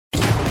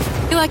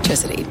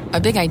Electricity, a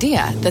big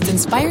idea that's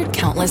inspired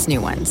countless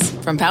new ones.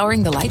 From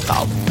powering the light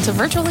bulb to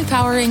virtually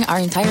powering our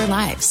entire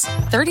lives.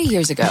 30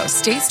 years ago,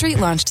 State Street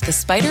launched the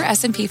Spider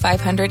S&P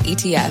 500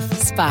 ETF,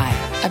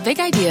 SPY. A big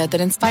idea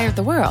that inspired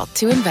the world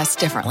to invest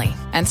differently.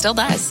 And still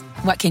does.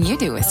 What can you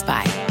do with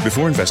SPY?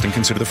 Before investing,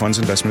 consider the fund's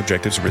investment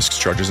objectives, risks,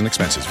 charges, and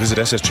expenses. Visit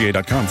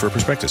ssga.com for a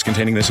prospectus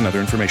containing this and other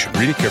information.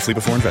 Read it carefully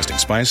before investing.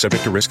 SPY is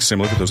subject to risks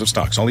similar to those of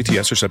stocks. All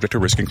ETFs are subject to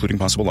risk, including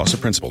possible loss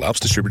of principal. Alps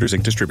Distributors,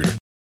 Inc. Distributor.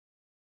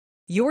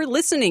 You're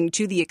listening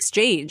to The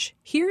Exchange.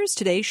 Here's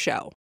today's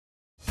show.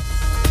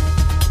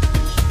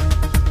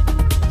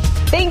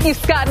 Thank you,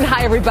 Scott, and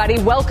hi, everybody.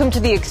 Welcome to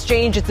The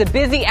Exchange. It's a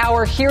busy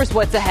hour. Here's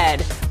what's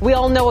ahead. We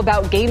all know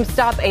about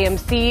GameStop,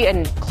 AMC,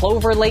 and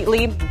Clover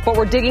lately, but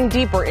we're digging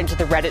deeper into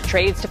the Reddit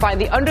trades to find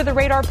the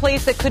under-the-radar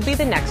plays that could be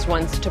the next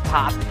ones to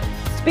pop.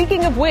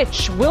 Speaking of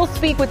which, we'll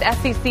speak with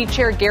SEC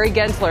Chair Gary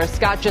Gensler.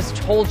 Scott just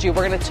told you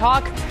we're going to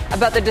talk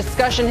about the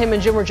discussion him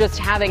and Jim were just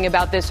having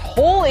about this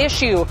whole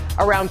issue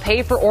around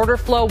pay for order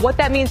flow, what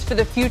that means for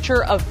the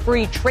future of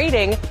free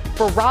trading,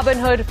 for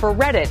Robinhood, for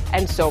Reddit,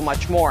 and so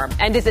much more.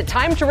 And is it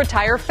time to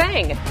retire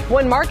FANG?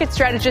 One market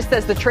strategist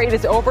says the trade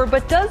is over,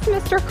 but does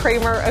Mr.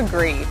 Cramer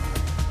agree?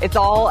 It's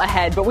all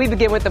ahead, but we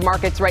begin with the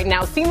markets right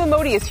now. Seema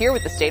Modi is here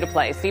with the state of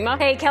play. Seema?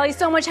 Hey, Kelly,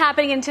 so much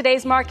happening in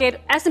today's market.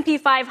 S&P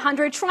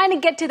 500 trying to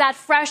get to that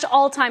fresh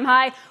all-time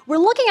high. We're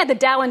looking at the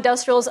Dow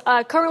Industrials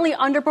currently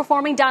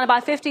underperforming, down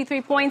about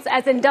 53 points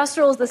as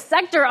Industrials, the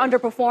sector,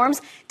 underperforms.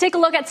 Take a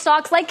look at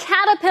stocks like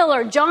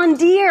Caterpillar, John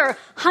Deere,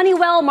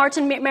 Honeywell,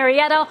 Martin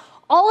Marietta.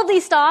 All of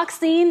these stocks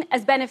seen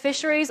as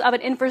beneficiaries of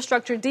an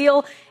infrastructure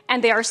deal,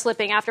 and they are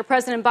slipping after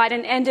President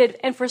Biden ended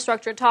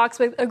infrastructure talks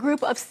with a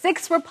group of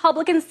 6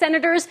 Republican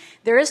senators.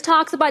 There is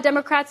talks about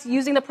Democrats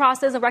using the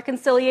process of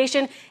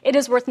reconciliation. It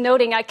is worth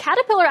noting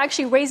Caterpillar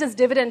actually raised its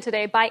dividend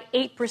today by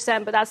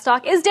 8%, but that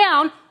stock is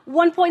down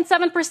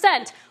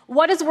 1.7%.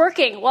 What is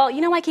working? Well,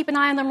 I keep an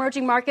eye on the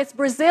emerging markets.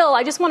 Brazil,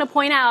 I just want to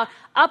point out,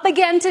 up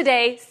again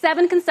today,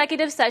 7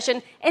 consecutive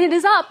session, and it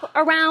is up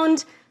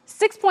around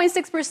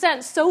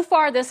 6.6% so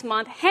far this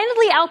month,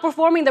 handily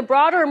outperforming the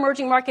broader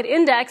emerging market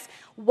index.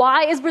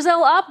 Why is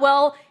Brazil up?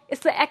 Well,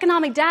 it's the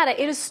economic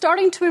data. It is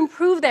starting to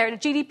improve there. The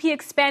GDP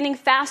expanding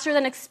faster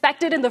than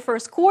expected in the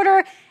first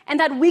quarter.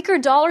 And that weaker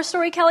dollar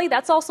story, Kelly,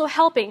 that's also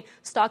helping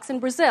stocks in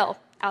Brazil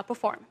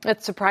outperform.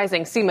 That's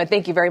surprising. Seema,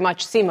 thank you very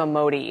much. Seema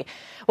Modi.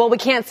 Well, we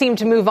can't seem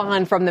to move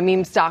on from the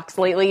meme stocks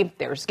lately.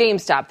 There's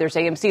GameStop, there's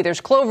AMC,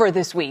 there's Clover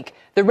this week.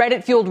 The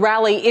Reddit-fueled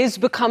rally is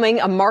becoming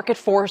a market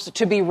force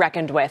to be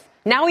reckoned with.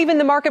 Now even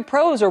the market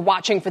pros are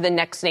watching for the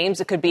next names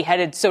that could be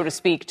headed, so to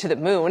speak, to the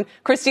moon.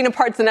 Christina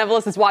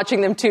Partsenevelis is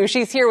watching them, too.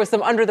 She's here with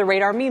some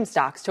under-the-radar meme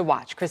stocks to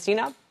watch.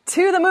 Christina?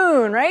 To the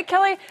moon, right,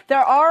 Kelly? There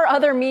are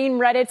other meme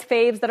Reddit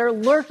faves that are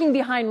lurking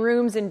behind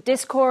rooms in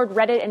Discord,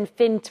 Reddit, and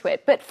FinTwit.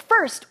 But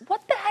first,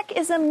 what the heck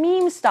is a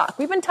meme stock?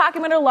 We've been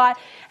talking about it a lot,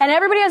 and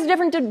everybody has a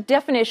different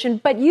definition,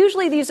 but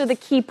usually these are the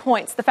key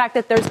points. The fact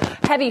that there's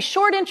heavy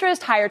short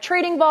interest, higher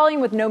trading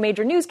volume with no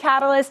major news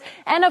catalyst,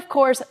 and of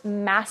course,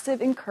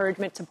 massive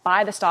encouragement to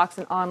buy the stocks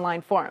in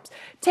online forums.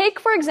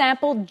 Take, for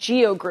example,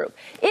 Geo Group.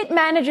 It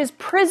manages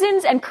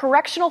prisons and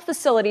correctional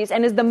facilities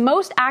and is the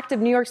most active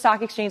New York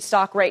Stock Exchange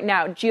stock right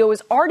now. Geo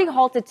is already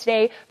halted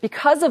today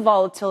because of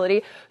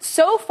volatility.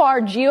 So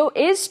far, Geo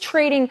is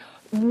trading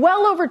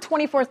well over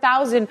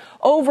 24,000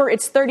 over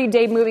its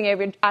 30-day moving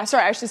average.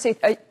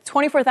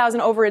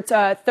 24,000 over its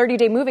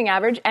 30-day moving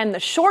average. And the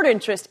short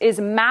interest is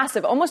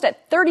massive, almost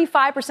at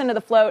 35% of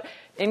the float.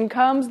 In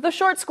comes the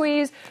short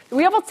squeeze.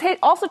 We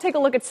also take a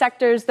look at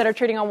sectors that are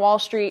trading on Wall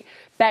Street.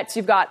 Bets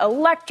you've got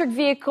electric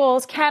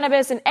vehicles,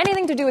 cannabis, and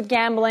anything to do with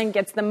gambling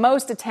gets the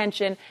most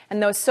attention.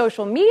 And those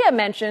social media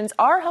mentions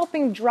are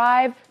helping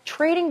drive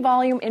trading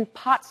volume in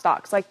pot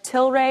stocks like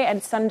Tilray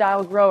and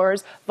Sundial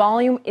Growers.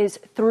 Volume is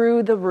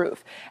through the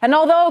roof. And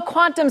although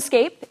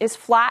QuantumScape is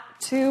flat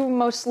to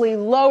mostly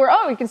lower,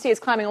 you can see it's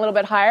climbing a little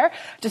bit higher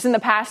just in the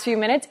past few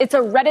minutes. It's a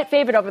Reddit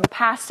favorite over the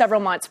past several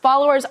months.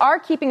 Followers are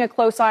keeping a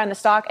close eye on the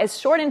stock as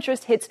short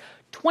interest hits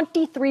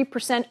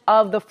 23%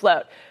 of the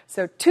float.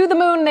 So to the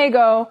moon they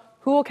go.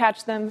 Who will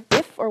catch them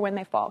if or when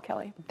they fall,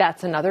 Kelly?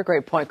 That's another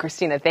great point,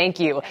 Christina. Thank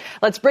you.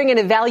 Let's bring in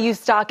a value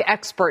stock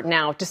expert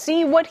now to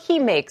see what he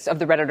makes of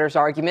the Redditors'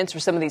 arguments for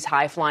some of these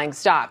high-flying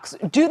stocks.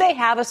 Do they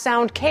have a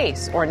sound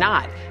case or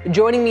not?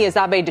 Joining me is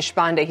Abhay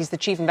Deshpande. He's the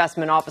Chief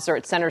Investment Officer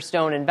at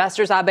Centerstone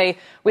Investors. Abhay,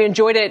 we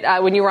enjoyed it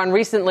when you were on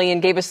recently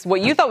and gave us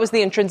what you thought was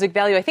the intrinsic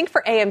value, I think,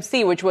 for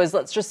AMC, which was,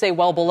 let's just say,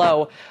 well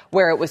below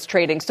where it was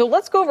trading. So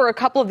let's go over a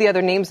couple of the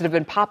other names that have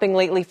been popping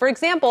lately. For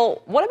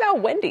example, what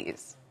about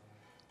Wendy's?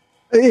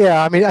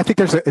 Yeah, I mean, I think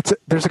there's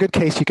a good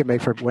case you can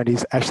make for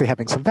Wendy's actually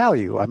having some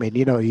value. I mean,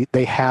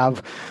 they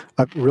have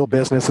a real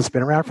business that's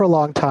been around for a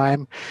long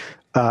time,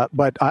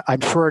 but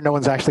I'm sure no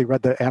one's actually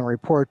read the annual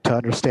report to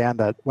understand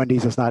that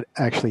Wendy's is not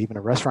actually even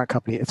a restaurant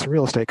company. It's a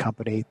real estate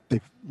company.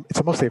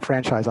 It's mostly a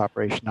franchise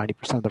operation.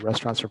 90% of the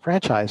restaurants are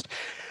franchised.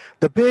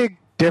 The big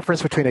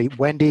difference between a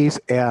Wendy's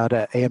and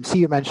a AMC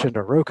you mentioned,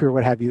 or Roku or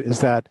what have you,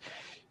 is that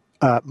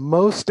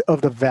most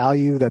of the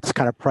value that's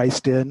kind of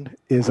priced in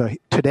is a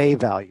today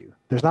value.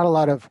 There's not a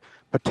lot of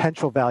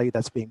potential value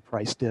that's being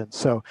priced in.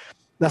 So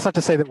that's not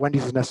to say that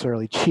Wendy's is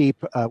necessarily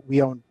cheap.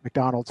 We own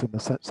McDonald's in the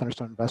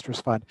Centerstone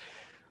Investors Fund.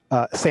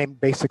 Same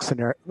basic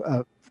scenario,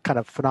 kind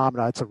of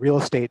phenomena. It's a real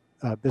estate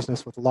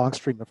business with a long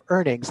stream of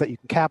earnings that you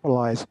can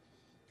capitalize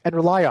and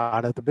rely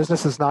on. It. The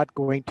business is not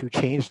going to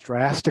change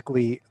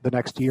drastically the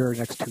next year or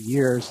next 2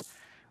 years.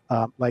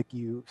 Like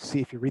you see,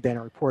 if you read the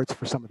annual reports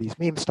for some of these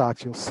meme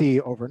stocks, you'll see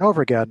over and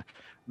over again,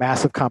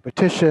 massive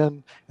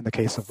competition. In the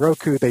case of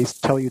Roku, they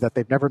tell you that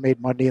they've never made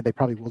money and they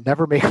probably will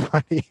never make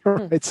money.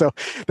 Right? So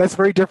that's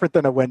very different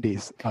than a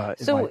Wendy's.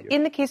 So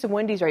in the case of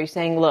Wendy's, are you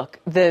saying, look,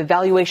 the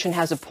valuation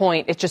has a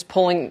point, it's just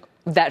pulling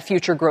that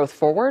future growth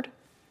forward?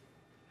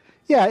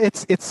 Yeah,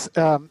 it's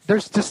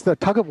there's just the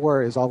tug of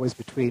war is always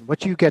between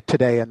what you get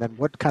today and then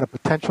what kind of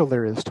potential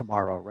there is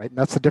tomorrow, right? And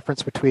that's the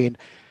difference between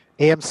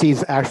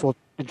AMC's actual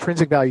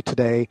intrinsic value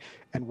today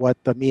and what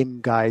the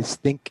meme guys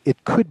think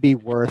it could be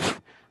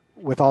worth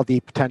with all the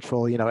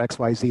potential,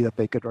 XYZ that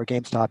they could, or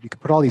GameStop. You could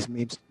put all these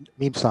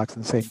meme stocks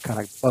in the same kind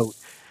of boat.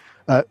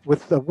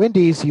 With the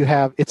Wendy's,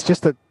 it's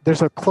just that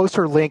there's a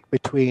closer link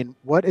between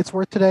what it's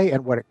worth today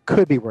and what it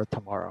could be worth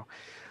tomorrow.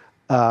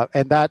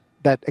 And that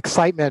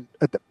excitement,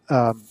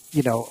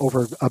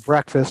 over a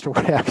breakfast or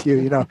what have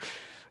you,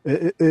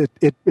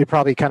 it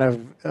probably kind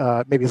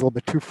of maybe is a little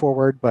bit too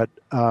forward, but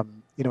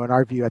in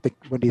our view, I think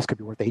Wendy's could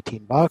be worth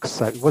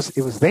 $18.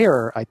 It was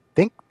there, I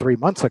think, 3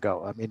 months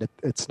ago. I mean,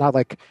 it's not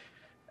like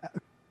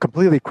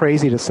completely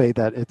crazy to say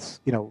that it's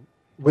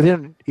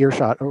within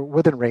earshot or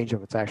within range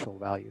of its actual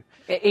value.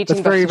 It's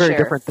very, very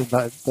different than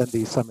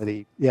some of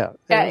the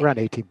around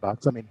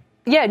 $18. I mean.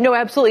 Yeah, no,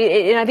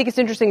 absolutely. And I think it's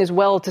interesting as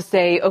well to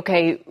say,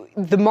 okay,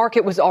 the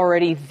market was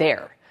already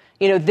there.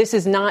 This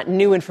is not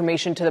new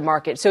information to the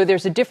market. So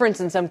there's a difference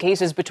in some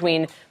cases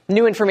between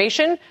new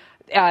information,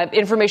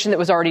 information that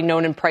was already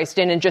known and priced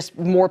in, and just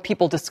more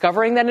people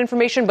discovering that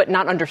information but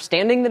not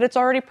understanding that it's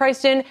already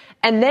priced in,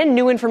 and then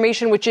new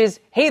information, which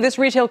is, hey, this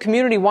retail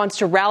community wants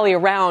to rally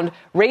around,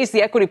 raise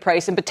the equity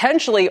price, and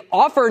potentially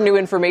offer new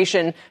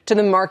information to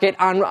the market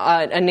on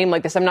a name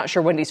like this. I'm not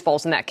sure Wendy's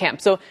falls in that camp.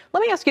 So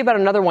let me ask you about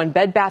another one,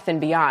 Bed Bath &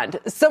 Beyond.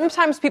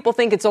 Sometimes people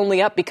think it's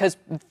only up because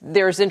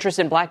there's interest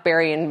in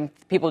BlackBerry and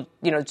people,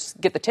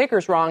 just get the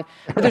tickers wrong.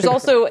 But there's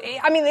also,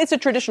 it's a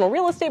traditional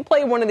real estate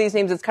play. One of these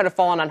names that's kind of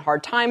fallen on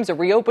hard times,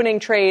 a reopening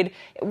trade.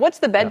 What's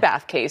the Bed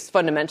Bath case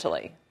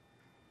fundamentally?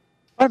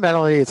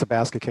 Fundamentally, it's a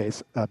basket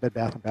case, Bed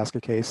Bath &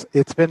 basket case.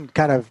 It's been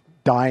kind of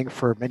dying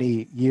for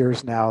many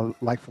years now.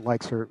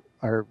 Like-for-likes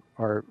are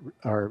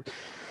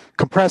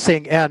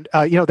compressing, and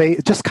they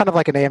just kind of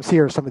like an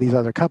AMC or some of these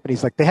other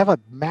companies, like they have a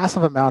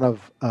massive amount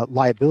of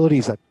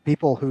liabilities that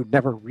people who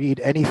never read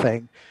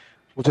anything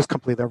will just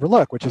completely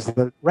overlook, which is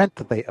the rent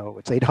that they owe.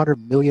 It's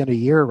 $800 million a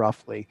year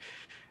roughly,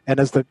 and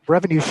as the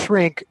revenues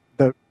shrink,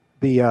 the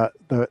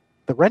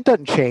rent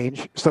doesn't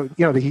change. So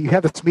you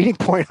have this meeting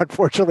point,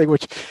 unfortunately,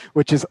 which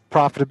is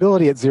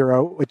profitability at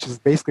zero, which is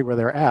basically where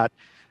they're at,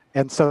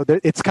 and so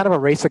it's kind of a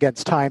race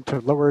against time to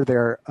lower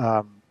their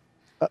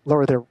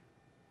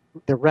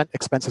rent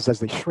expenses as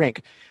they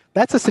shrink.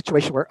 That's a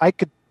situation where I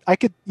could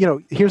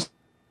here's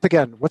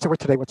again, what's it worth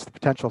today? What's the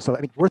potential? So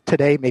worth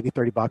today maybe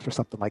 $30 or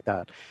something like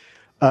that.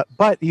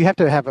 But you have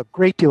to have a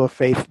great deal of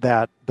faith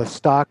that the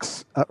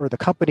stocks or the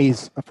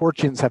company's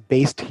fortunes have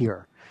based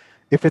here.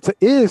 If it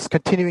is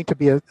continuing to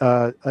be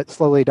a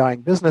slowly dying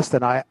business,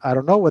 then I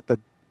don't know what the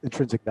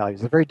intrinsic value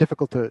is. It's very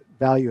difficult to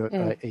value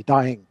a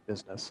dying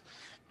business.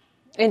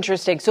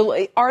 Interesting.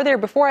 So are there,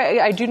 before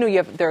I do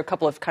know there are a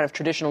couple of kind of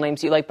traditional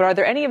names you like, but are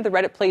there any of the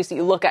Reddit plays that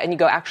you look at and you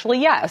go, actually,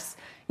 yes,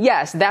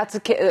 that's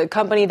a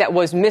company that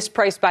was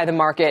mispriced by the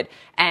market,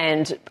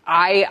 and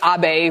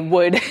Abe,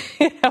 would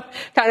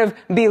kind of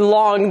be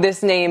long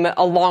this name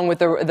along with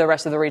the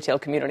rest of the retail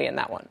community in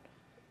that one?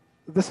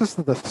 This is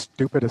the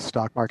stupidest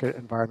stock market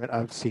environment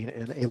I've seen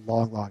in a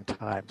long, long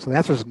time. So the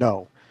answer is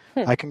no.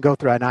 I can go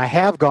through, and I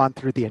have gone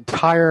through the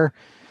entire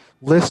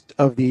list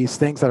of these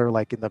things that are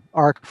like in the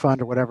ARK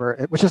fund or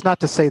whatever, which is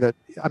not to say that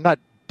I'm not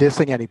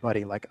dissing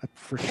anybody. Like,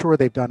 for sure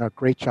they've done a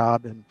great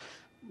job and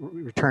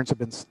returns have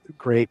been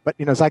great. But,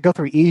 as I go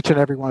through each and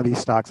every one of these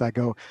stocks, I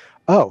go,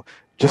 oh,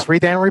 just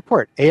read the annual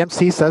report.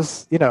 AMC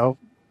says,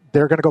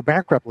 they're going to go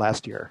bankrupt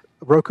last year.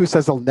 Roku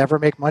says they'll never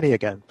make money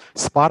again.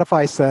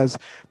 Spotify says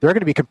they're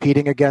going to be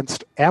competing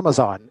against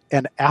Amazon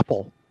and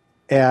Apple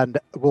and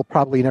will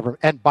probably never.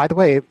 And by the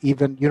way,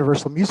 even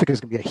Universal Music is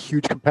going to be a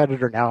huge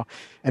competitor now,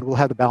 and we'll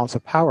have the balance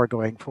of power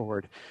going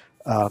forward.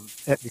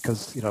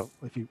 Because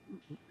if you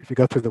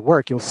go through the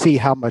work, you'll see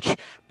how much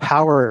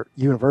power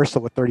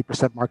Universal with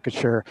 30% market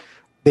share.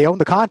 They own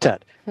the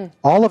content.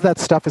 All of that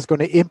stuff is going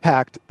to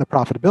impact the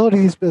profitability of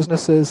these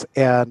businesses,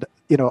 and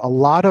a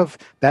lot of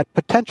that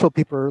potential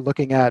people are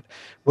looking at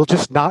will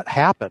just not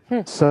happen.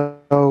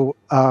 So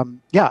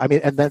and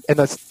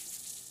that's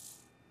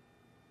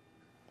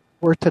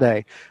worth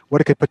today.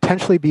 What it could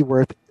potentially be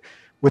worth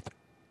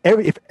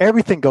if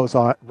everything goes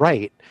on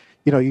right.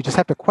 You just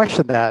have to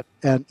question that,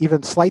 and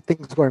even slight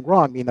things going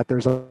wrong mean that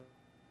there's a.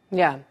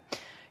 Yeah.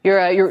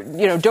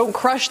 You're don't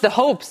crush the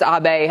hopes,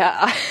 Abe.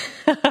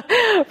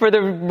 for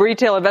the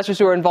retail investors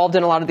who are involved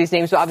in a lot of these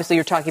names. But obviously,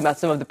 you're talking about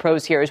some of the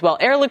pros here as well.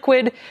 Air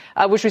Liquid,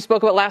 which we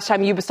spoke about last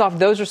time, Ubisoft,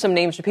 those are some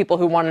names for people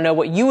who want to know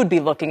what you would be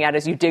looking at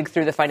as you dig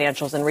through the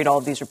financials and read all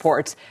of these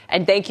reports.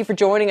 And thank you for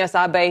joining us,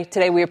 Abe.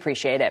 Today, we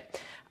appreciate it.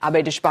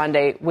 Abe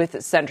Deshpande with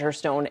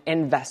Centerstone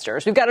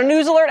Investors. We've got a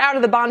news alert out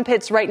of the bond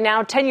pits right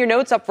now. 10-year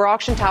notes up for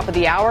auction, top of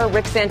the hour.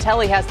 Rick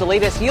Santelli has the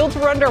latest. Yields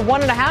were under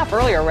 1.5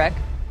 earlier, Rick.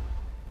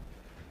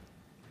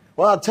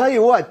 Well, I'll tell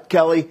you what,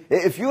 Kelly,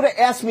 if you would have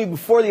asked me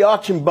before the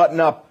auction button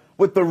up,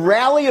 would the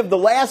rally of the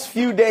last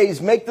few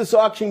days make this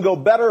auction go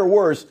better or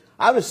worse,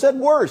 I would have said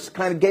worse,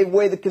 kind of gave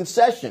away the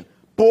concession.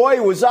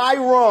 Boy, was I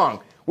wrong.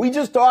 We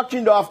just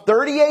auctioned off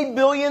 38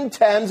 billion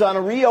tens on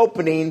a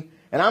reopening,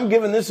 and I'm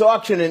giving this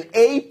auction an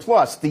A+.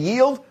 The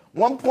yield,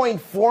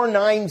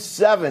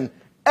 1.497.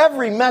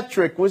 Every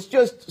metric was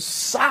just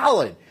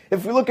solid.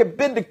 If we look at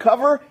bid to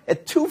cover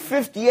at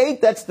 258,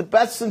 that's the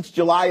best since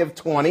July of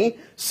 20.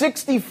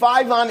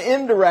 65 on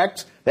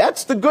indirects.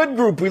 That's the good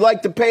group we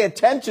like to pay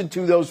attention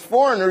to, those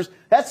foreigners.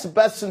 That's the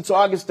best since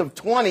August of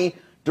 20.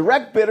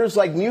 Direct bidders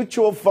like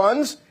mutual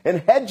funds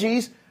and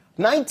hedgies,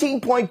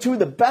 19.2,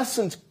 the best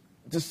since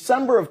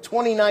December of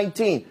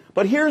 2019.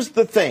 But here's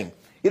the thing.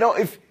 You know,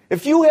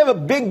 if you have a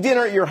big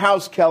dinner at your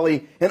house,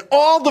 Kelly, and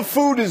all the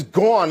food is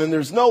gone and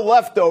there's no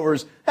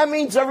leftovers, that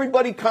means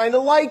everybody kind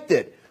of liked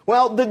it.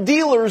 Well, the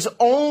dealers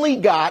only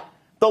got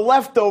the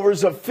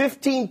leftovers of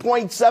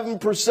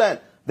 15.7%.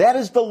 That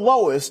is the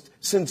lowest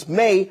since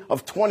May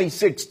of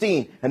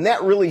 2016, and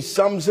that really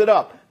sums it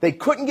up. They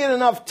couldn't get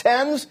enough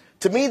tens.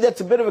 To me,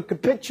 that's a bit of a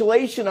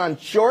capitulation on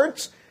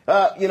shorts.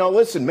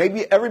 Listen,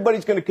 maybe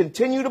everybody's going to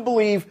continue to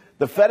believe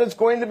the Fed is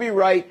going to be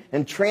right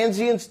and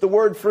transient's the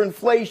word for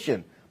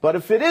inflation. But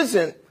if it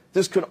isn't,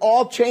 this could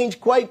all change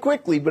quite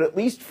quickly. But at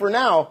least for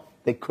now,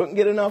 they couldn't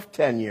get enough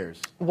 10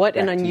 years. What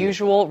an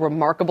unusual,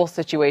 remarkable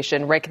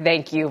situation. Rick,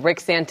 thank you. Rick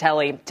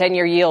Santelli,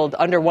 10-year yield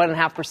under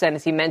 1.5%,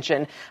 as he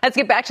mentioned. Let's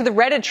get back to the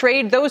Reddit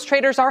trade. Those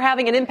traders are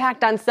having an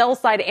impact on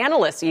sell-side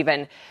analysts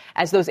even,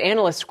 as those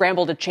analysts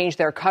scramble to change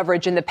their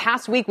coverage. In the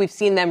past week, we've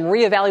seen them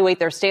reevaluate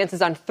their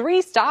stances on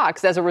 3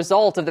 stocks as a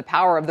result of the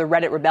power of the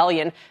Reddit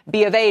rebellion.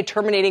 B of A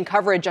terminating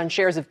coverage on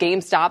shares of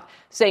GameStop,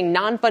 saying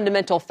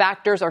non-fundamental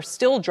factors are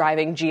still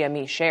driving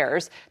GME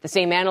shares. The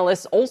same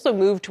analysts also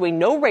moved to a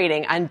no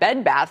rating on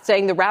Bed Bath,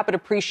 saying the rapid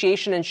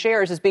appreciation in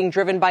shares is being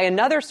driven by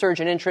another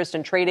surge in interest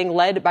in trading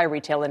led by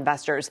retail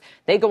investors.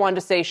 They go on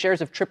to say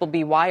shares of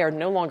BBBY are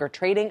no longer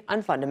trading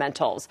on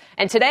fundamentals.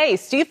 And today,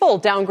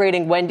 Stifel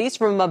downgrading Wendy's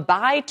from a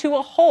buy to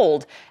a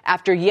hold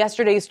after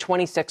yesterday's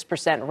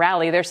 26%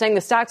 rally. They're saying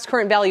the stock's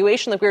current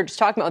valuation, like we were just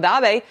talking about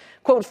with Abe,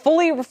 quote,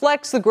 fully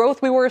reflects the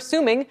growth we were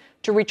assuming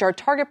to reach our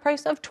target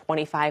price of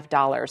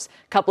 $25. A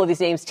couple of these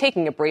names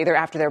taking a breather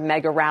after their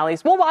mega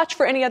rallies. We'll watch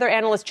for any other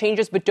analyst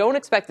changes, but don't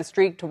expect the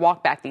streak to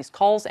walk back these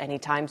calls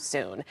anytime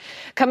soon.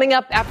 Coming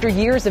up, after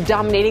years of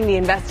dominating the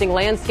investing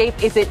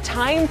landscape, is it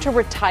time to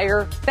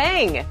retire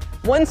FANG?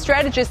 One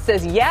strategist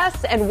says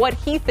yes, and what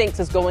he thinks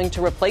is going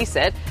to replace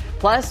it.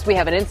 Plus, we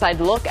have an inside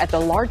look at the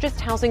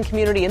largest housing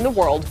community in the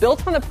world,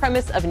 built on the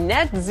premise of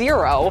net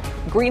zero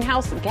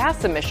greenhouse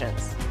gas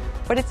emissions.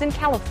 But it's in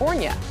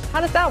California. How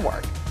does that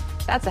work?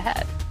 That's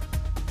ahead.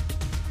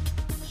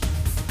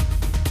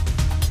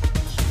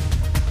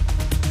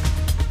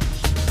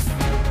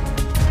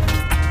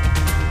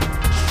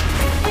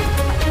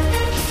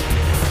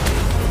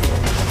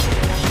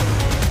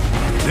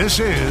 This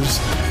is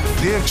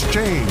The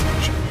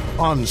Exchange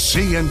on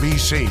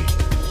CNBC.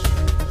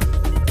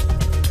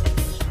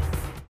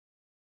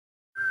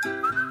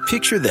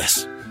 Picture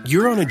this.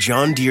 You're on a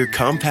John Deere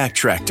compact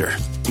tractor,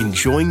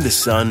 enjoying the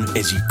sun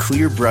as you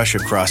clear brush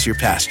across your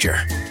pasture.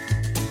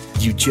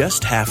 You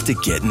just have to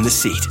get in the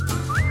seat.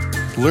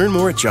 Learn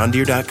more at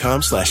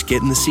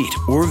johndeere.com/get in the seat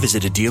or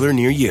visit a dealer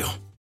near you.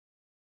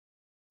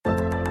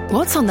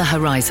 What's on the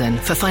horizon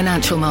for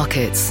financial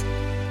markets?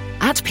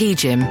 At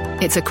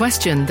PGIM, it's a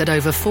question that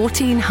over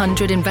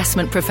 1,400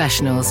 investment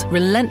professionals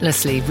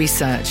relentlessly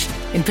research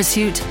in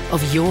pursuit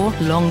of your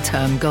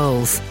long-term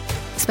goals.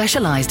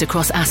 Specialized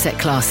across asset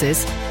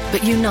classes,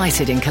 but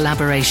united in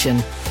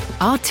collaboration,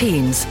 our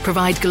teams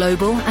provide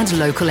global and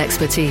local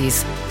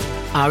expertise.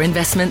 Our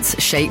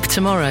investments shape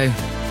tomorrow,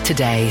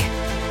 today.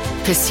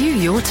 Pursue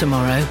your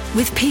tomorrow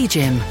with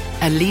PGIM,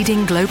 a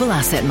leading global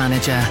asset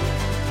manager.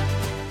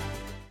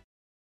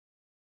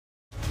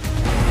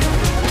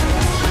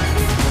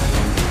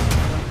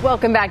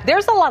 Welcome back.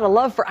 There's a lot of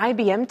love for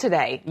IBM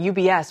today.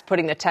 UBS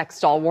putting the tech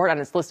stalwart on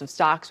its list of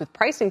stocks with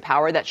pricing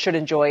power that should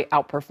enjoy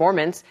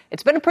outperformance.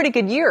 It's been a pretty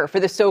good year for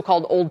the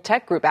so-called old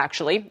tech group,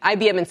 actually.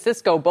 IBM and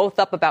Cisco both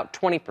up about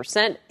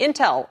 20%,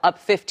 Intel up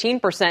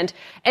 15%.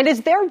 And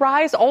is their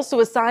rise also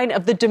a sign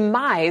of the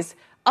demise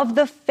of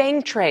the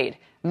FANG trade?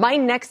 My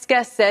next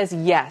guest says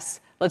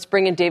yes. Let's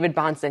bring in David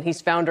Bahnsen.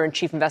 He's founder and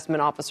chief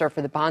investment officer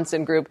for the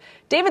Bahnsen Group.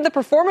 David, the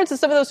performance of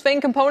some of those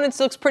FANG components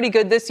looks pretty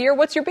good this year.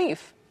 What's your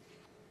beef?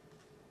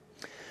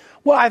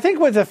 Well, I think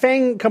with the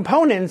FANG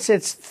components,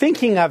 it's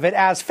thinking of it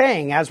as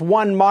FANG, as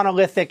one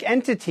monolithic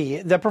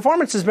entity. The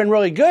performance has been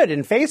really good.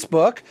 In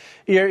Facebook,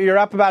 you're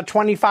up about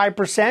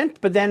 25%,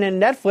 but then in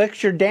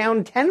Netflix, you're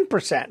down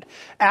 10%.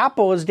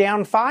 Apple is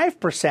down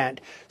 5%.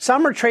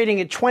 Some are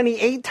trading at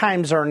 28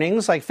 times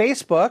earnings, like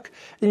Facebook.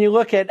 Then you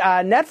look at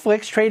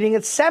Netflix trading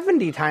at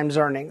 70 times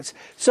earnings.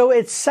 So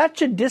it's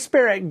such a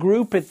disparate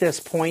group at this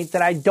point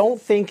that I don't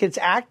think it's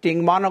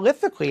acting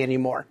monolithically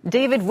anymore.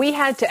 David, we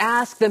had to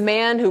ask the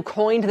man who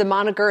coined the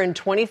moniker in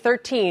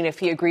 2013 if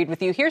he agreed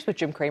with you. Here's what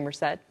Jim Cramer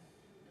said.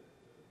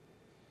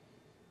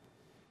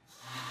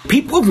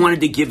 People have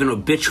wanted to give an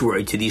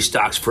obituary to these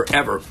stocks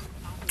forever.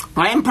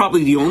 I am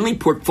probably the only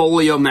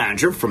portfolio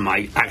manager from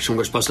my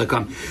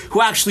ActionAlertsPlus.com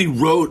who actually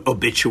wrote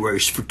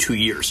obituaries for 2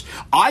 years.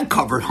 I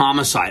covered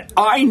homicide.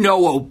 I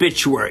know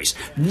obituaries.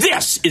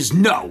 This is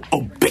no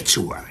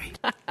obituary.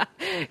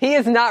 He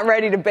is not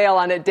ready to bail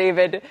on it,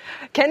 David.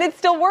 Can it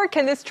still work?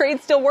 Can this trade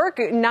still work?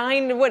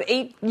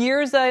 8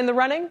 years in the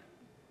running?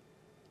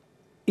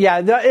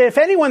 Yeah, if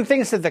anyone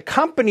thinks that the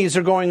companies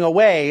are going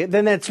away,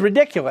 then it's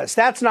ridiculous.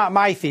 That's not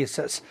my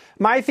thesis.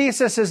 My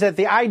thesis is that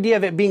the idea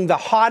of it being the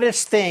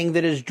hottest thing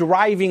that is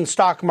driving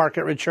stock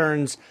market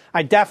returns,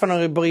 I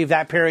definitely believe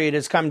that period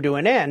has come to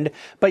an end.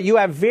 But you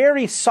have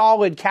very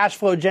solid cash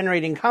flow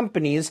generating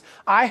companies.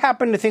 I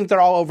happen to think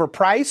they're all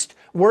overpriced.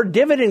 We're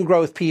dividend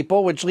growth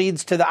people, which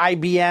leads to the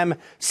IBM,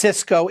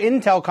 Cisco,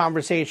 Intel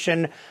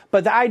conversation.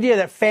 But the idea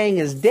that FANG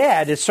is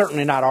dead is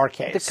certainly not our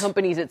case. The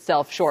companies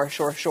itself, sure.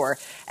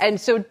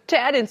 And so to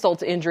add insult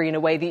to injury in a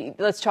way,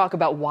 let's talk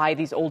about why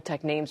these old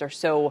tech names are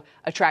so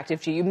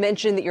attractive to you. You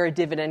mentioned that you're a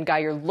dividend guy.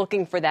 You're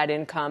looking for that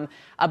income.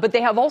 But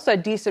they have also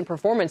had decent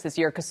performance this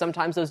year because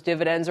sometimes those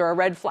dividends are a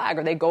red flag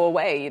or they go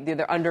away.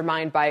 They're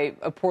undermined by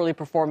a poorly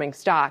performing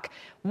stock.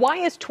 Why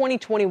is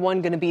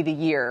 2021 going to be the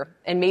year,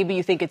 and maybe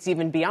you think it's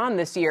even beyond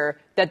this year,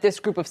 that this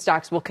group of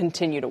stocks will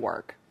continue to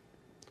work?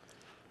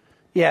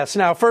 Yes.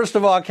 Now, first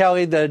of all,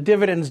 Kelly, the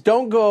dividends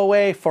don't go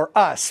away for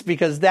us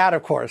because that,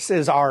 of course,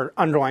 is our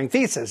underlying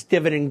thesis,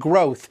 dividend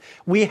growth.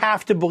 We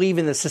have to believe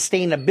in the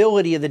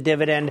sustainability of the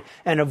dividend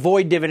and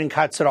avoid dividend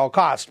cuts at all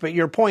costs. But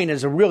your point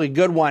is a really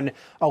good one.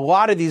 A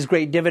lot of these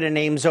great dividend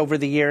names over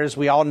the years,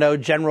 we all know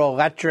General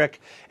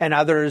Electric and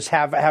others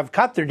have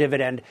cut their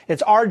dividend.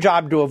 It's our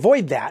job to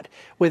avoid that.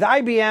 With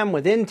IBM,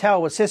 with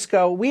Intel, with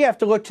Cisco, we have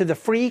to look to the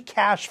free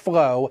cash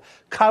flow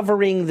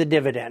covering the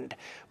dividend.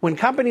 When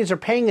companies are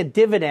paying a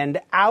dividend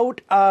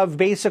out of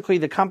basically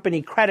the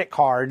company credit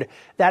card,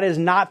 that is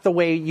not the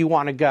way you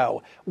want to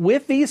go.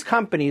 With these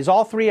companies,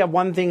 all three have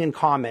one thing in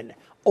common.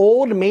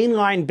 Old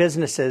mainline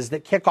businesses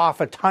that kick off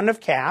a ton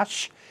of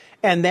cash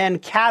and then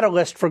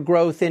catalyst for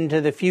growth into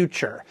the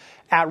future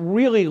at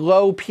really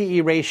low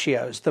PE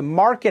ratios. The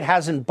market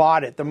hasn't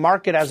bought it. The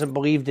market hasn't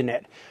believed in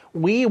it.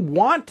 We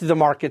want the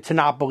market to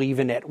not believe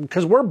in it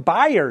because we're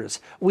buyers.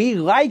 We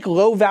like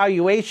low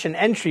valuation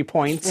entry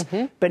points.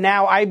 But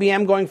now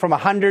IBM going from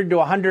 100 to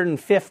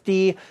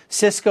 150,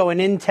 Cisco and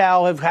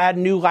Intel have had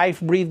new life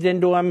breathed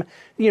into them.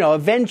 You know,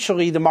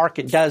 eventually the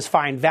market does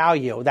find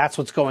value. That's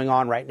what's going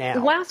on right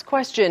now. Last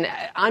question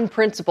on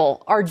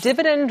principle. Are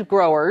dividend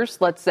growers,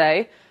 let's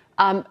say,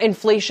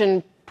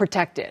 inflation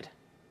protected?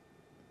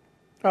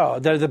 Oh,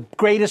 they're the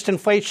greatest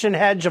inflation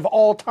hedge of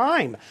all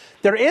time.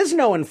 There is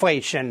no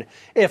inflation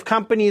if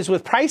companies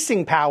with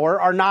pricing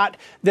power are not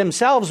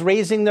themselves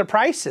raising their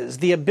prices.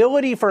 The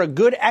ability for a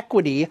good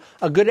equity,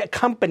 a good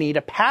company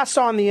to pass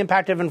on the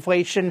impact of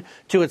inflation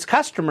to its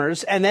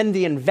customers and then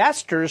the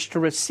investors to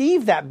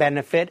receive that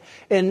benefit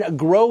in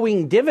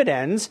growing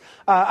dividends.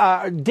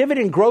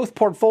 Dividend growth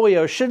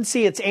portfolio should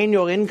see its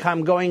annual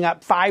income going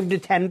up 5 to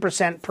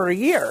 10% per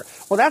year.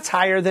 Well, that's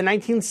higher than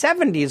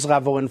 1970s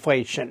level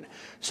inflation.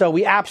 So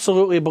we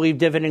absolutely believe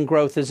dividend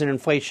growth is an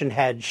inflation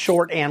hedge,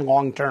 short and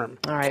long term.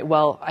 All right.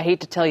 Well, I hate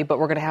to tell you, but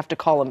we're going to have to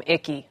call them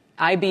icky.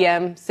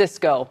 IBM,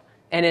 Cisco,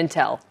 and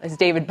Intel is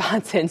David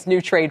Bahnsen's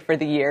new trade for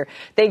the year.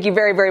 Thank you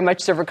very, very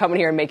much, sir, for coming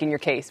here and making your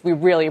case. We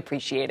really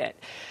appreciate it.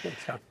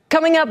 Thanks, Scott.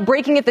 Coming up,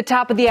 breaking at the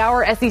top of the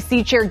hour,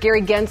 SEC Chair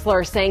Gary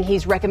Gensler saying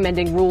he's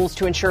recommending rules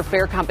to ensure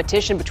fair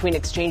competition between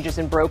exchanges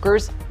and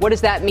brokers. What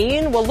does that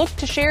mean? We'll look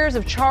to shares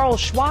of Charles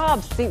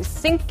Schwab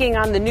sinking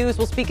on the news.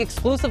 We'll speak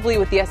exclusively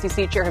with the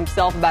SEC Chair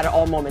himself about it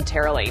all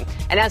momentarily.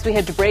 And as we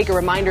head to break, a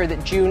reminder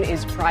that June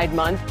is Pride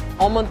Month.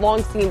 All month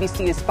long,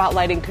 CNBC is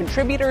spotlighting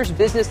contributors,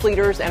 business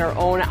leaders, and our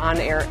own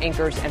on-air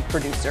anchors and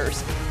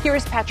producers. Here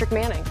is Patrick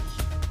Manning.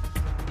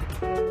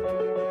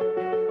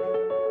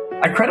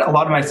 I credit a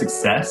lot of my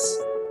success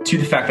to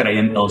the fact that I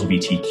am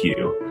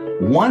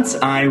LGBTQ. Once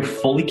I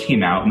fully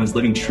came out and was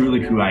living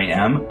truly who I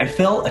am, I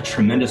felt a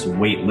tremendous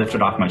weight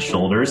lifted off my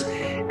shoulders,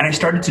 and I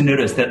started to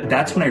notice that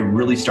that's when I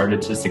really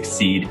started to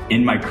succeed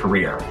in my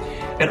career.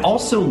 It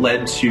also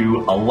led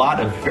to a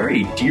lot of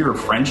very dear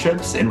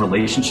friendships and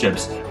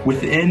relationships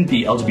within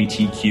the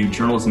LGBTQ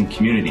journalism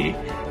community,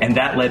 and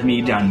that led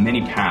me down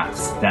many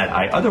paths that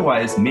I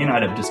otherwise may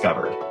not have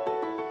discovered.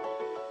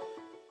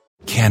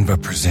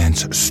 Canva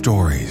presents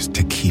stories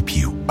to keep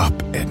you up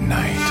at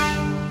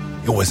night.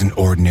 It was an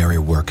ordinary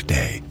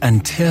workday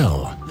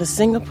until... The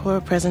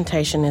Singapore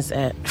presentation is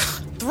at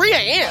 3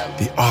 a.m.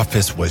 The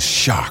office was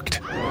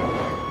shocked.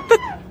 But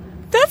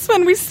that's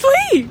when we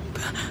sleep.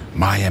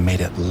 Maya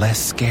made it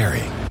less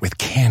scary with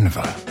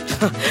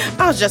Canva.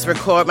 I'll just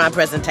record my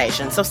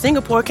presentation so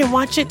Singapore can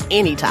watch it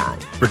anytime.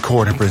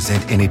 Record and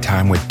present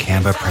anytime with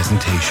Canva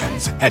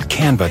presentations at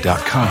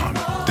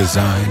canva.com.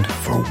 Designed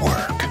for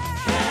work.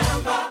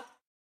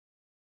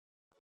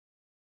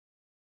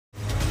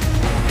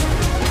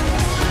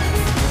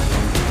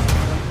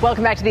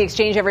 Welcome back to The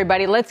Exchange,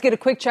 everybody. Let's get a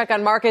quick check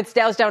on markets.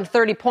 Dow's down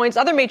 30 points.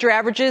 Other major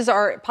averages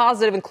are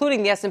positive,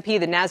 including the S&P.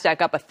 The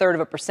NASDAQ up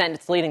 0.33%.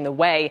 It's leading the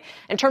way.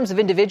 In terms of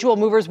individual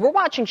movers, we're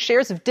watching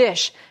shares of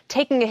Dish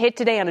taking a hit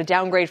today on a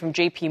downgrade from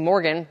J.P.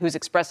 Morgan, who's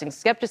expressing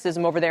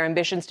skepticism over their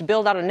ambitions to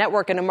build out a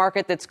network in a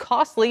market that's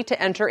costly to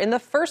enter in the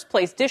first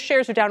place. Dish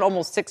shares are down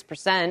almost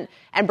 6%,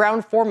 and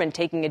Brown-Forman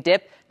taking a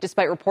dip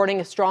despite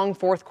reporting a strong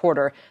fourth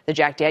quarter. The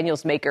Jack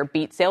Daniels maker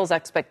beat sales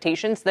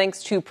expectations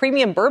thanks to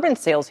premium bourbon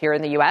sales here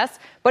in the U.S.,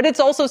 but it's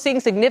also seeing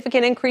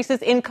significant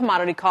increases in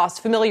commodity costs.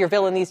 Familiar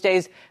villain these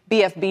days,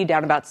 BFB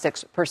down about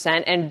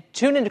 6%. And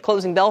tune into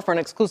Closing Bell for an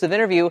exclusive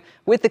interview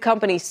with the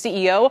company's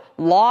CEO.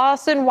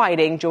 Lawson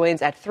Whiting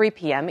joins at 3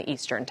 p.m.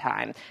 Eastern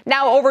Time.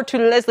 Now over to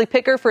Leslie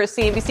Picker for a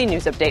CNBC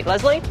News update.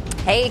 Leslie?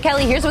 Hey,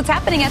 Kelly, here's what's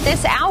happening at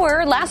this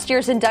hour. Last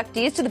year's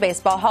inductees to the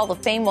Baseball Hall of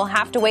Fame will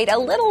have to wait a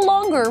little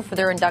longer for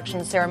their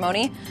induction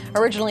ceremony.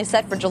 Originally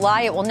set for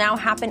July, it will now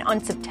happen on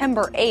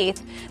September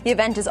 8th. The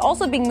event is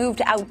also being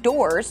moved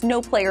outdoors.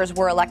 No players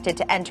were elected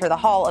to enter the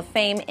Hall of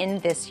Fame in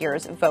this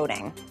year's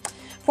voting.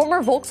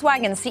 Former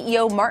Volkswagen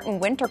CEO Martin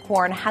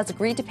Winterkorn has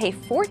agreed to pay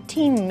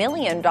 $14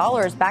 million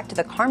back to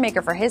the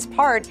carmaker for his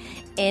part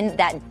in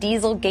that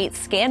Dieselgate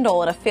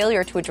scandal and a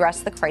failure to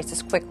address the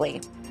crisis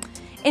quickly.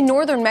 In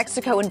northern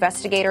Mexico,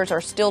 investigators are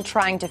still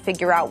trying to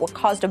figure out what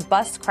caused a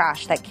bus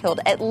crash that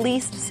killed at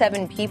least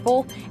 7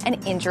 people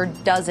and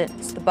injured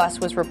dozens. The bus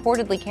was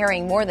reportedly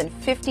carrying more than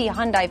 50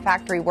 Hyundai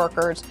factory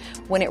workers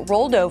when it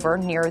rolled over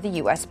near the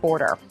U.S.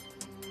 border.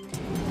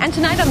 And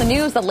tonight on the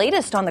news, the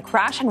latest on the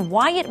crash and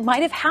why it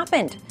might have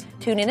happened.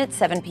 Tune in at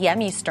 7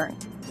 p.m. Eastern.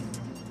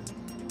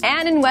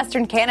 And in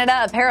Western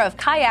Canada, a pair of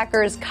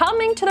kayakers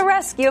coming to the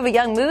rescue of a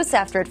young moose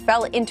after it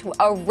fell into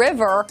a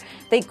river.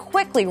 They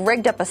quickly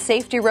rigged up a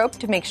safety rope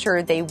to make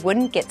sure they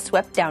wouldn't get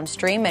swept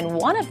downstream, and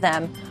one of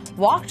them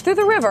walked through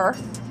the river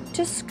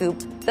to scoop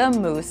the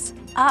moose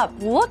up.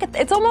 Look at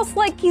it's almost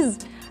like he's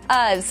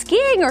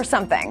skiing or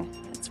something.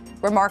 It's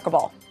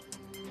remarkable.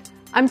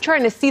 I'm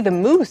trying to see the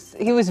moose.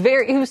 He was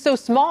so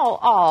small.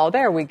 Oh,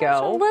 there we go.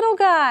 Such a little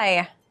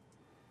guy.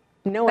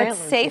 No but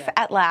antlers safe yet.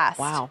 At last.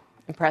 Wow.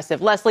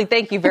 Impressive. Leslie,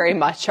 thank you very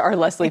much. Our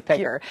Leslie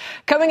Picker.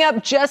 Coming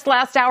up just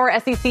last hour,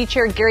 SEC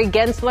Chair Gary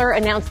Gensler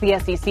announced the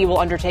SEC will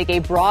undertake a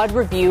broad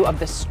review of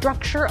the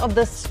structure of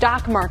the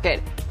stock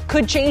market.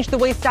 Could change the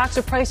way stocks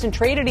are priced and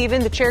traded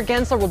even. The Chair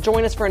Gensler will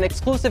join us for an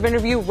exclusive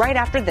interview right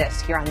after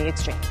this here on The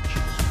Exchange.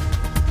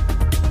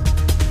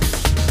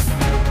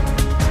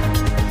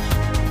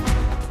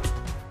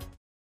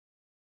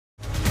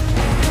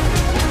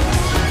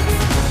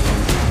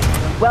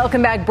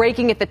 Welcome back.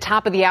 Breaking at the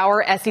top of the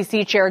hour,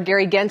 SEC Chair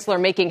Gary Gensler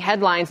making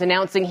headlines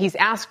announcing he's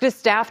asked his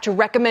staff to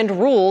recommend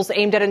rules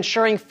aimed at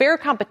ensuring fair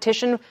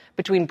competition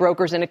between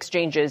brokers and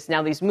exchanges.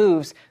 Now, these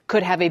moves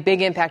could have a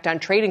big impact on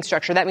trading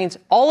structure. That means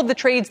all of the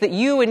trades that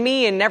you and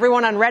me and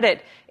everyone on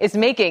Reddit is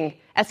making.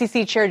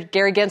 SEC Chair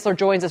Gary Gensler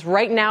joins us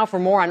right now for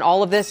more on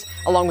all of this,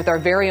 along with our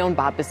very own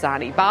Bob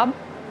Pisani. Bob?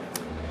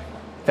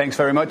 Thanks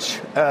very much,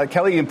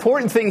 Kelly.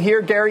 Important thing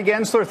here, Gary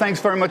Gensler, thanks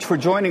very much for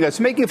joining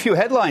us. Making a few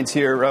headlines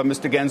here,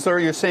 Mr.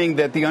 Gensler. You're saying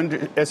that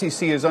the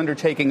SEC is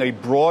undertaking a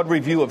broad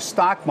review of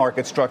stock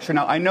market structure.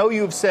 Now, I know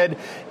you've said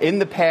in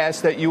the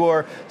past that you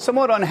are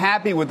somewhat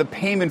unhappy with the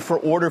payment for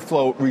order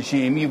flow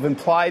regime. You've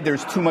implied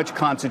there's too much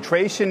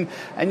concentration,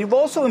 and you've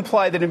also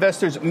implied that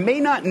investors may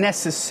not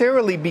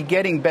necessarily be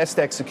getting best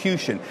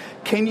execution.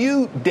 Can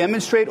you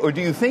demonstrate, or do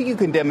you think you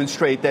can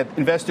demonstrate that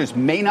investors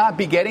may not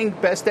be getting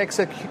best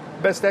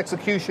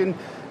execution?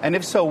 And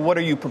if so, what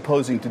are you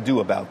proposing to do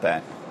about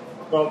that?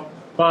 Well,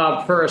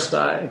 Bob, first,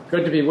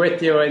 good to be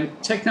with you.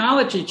 And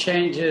technology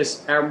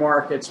changes our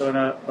markets on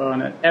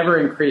an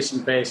ever-increasing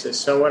basis.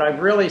 So what I've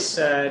really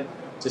said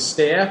to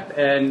staff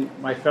and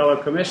my fellow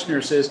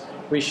commissioners is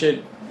we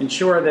should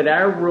ensure that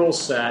our rule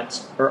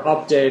sets are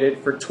updated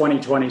for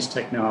 2020's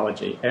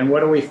technology. And what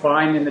do we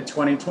find in the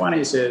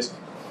 2020s is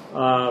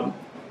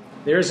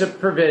there's a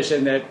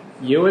provision that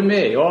you and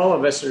me, all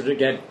of us, are to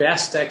get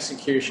best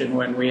execution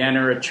when we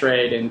enter a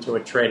trade into a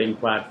trading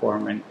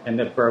platform, and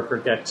the broker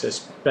gets his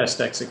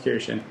best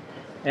execution.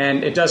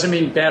 And it doesn't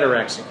mean better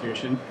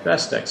execution,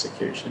 best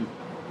execution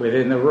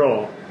within the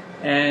rule.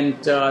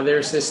 And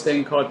there's this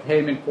thing called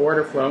payment for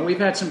order flow. And we've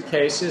had some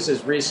cases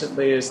as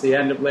recently as the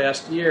end of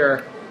last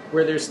year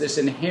where there's this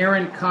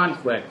inherent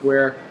conflict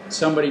where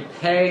somebody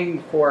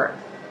paying for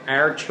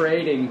our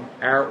trading,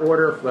 our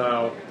order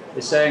flow,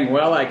 is saying,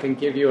 well, I can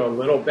give you a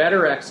little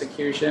better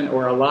execution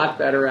or a lot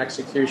better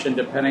execution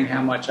depending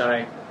how much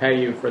I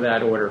pay you for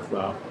that order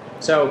flow.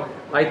 So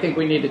I think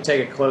we need to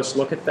take a close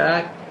look at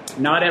that.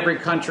 Not every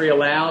country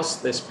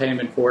allows this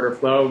payment for order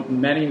flow.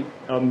 Many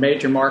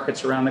major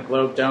markets around the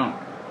globe don't.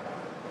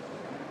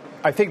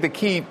 I think the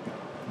key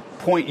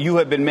point you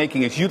have been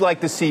making is you'd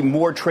like to see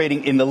more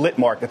trading in the lit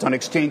markets on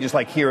exchanges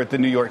like here at the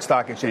New York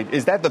Stock Exchange.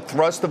 Is that the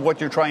thrust of what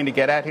you're trying to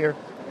get at here?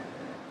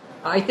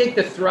 I think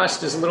the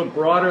thrust is a little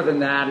broader than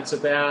that. It's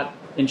about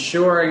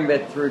ensuring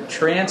that through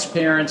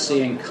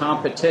transparency and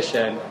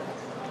competition,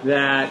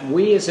 that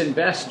we as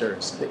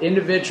investors, the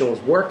individuals,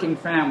 working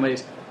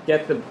families,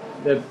 get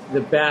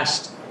the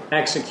best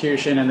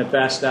execution and the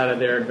best out of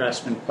their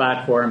investment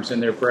platforms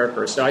and their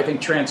brokers. So I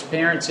think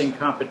transparency and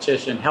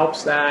competition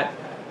helps that.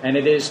 And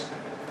it is,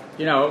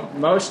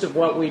 most of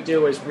what we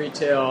do as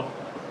retail,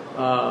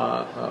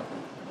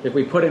 if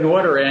we put an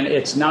order in,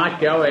 it's not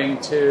going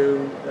to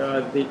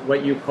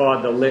what you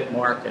call the lit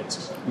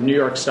markets, New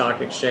York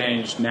Stock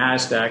Exchange,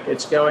 NASDAQ.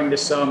 It's going to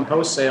some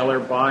wholesaler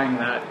buying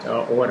that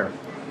order.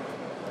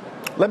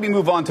 Let me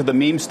move on to the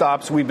meme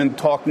stops. We've been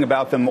talking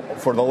about them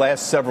for the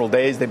last several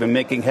days. They've been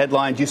making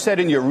headlines. You said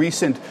in your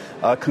recent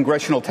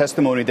congressional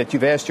testimony that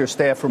you've asked your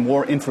staff for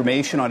more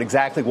information on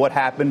exactly what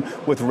happened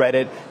with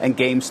Reddit and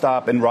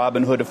GameStop and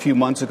Robinhood a few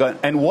months ago,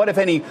 and what, if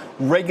any,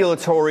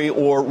 regulatory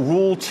or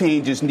rule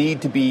changes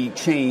need to be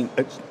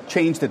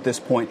changed at this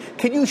point.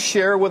 Can you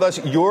share with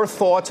us your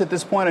thoughts at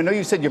this point? I know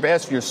you said you've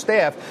asked for your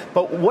staff,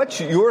 but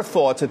what's your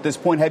thoughts at this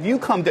point? Have you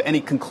come to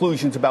any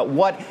conclusions about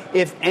what,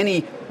 if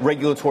any,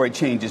 regulatory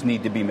changes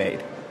need to be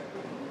made?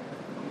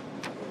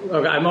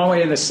 Look, I'm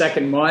only in the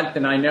second month,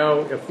 and I know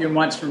a few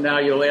months from now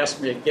you'll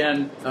ask me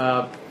again,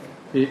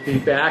 be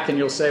back, and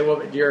you'll say,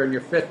 well, you're in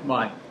your fifth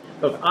month.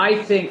 Look,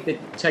 I think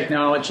that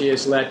technology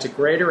has led to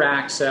greater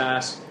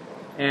access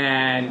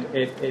and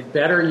it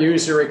better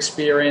user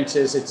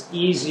experiences. It's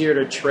easier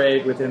to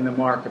trade within the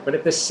market. But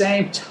at the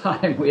same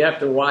time, we have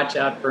to watch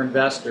out for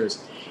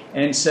investors.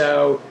 And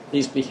so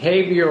these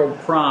behavioral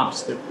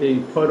prompts that are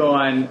being put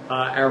on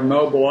our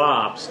mobile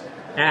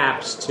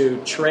apps to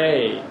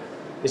trade,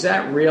 is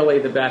that really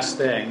the best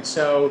thing?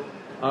 So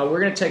we're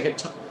going to take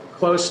a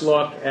close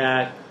look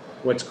at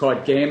what's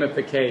called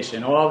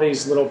gamification, all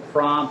these little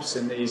prompts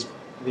and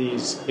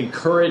these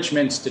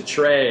encouragements to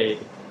trade.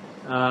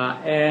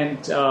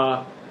 And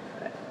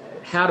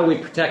how do we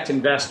protect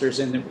investors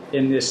in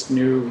this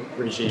new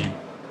regime?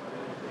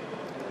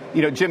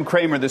 Jim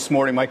Cramer this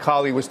morning, my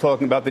colleague, was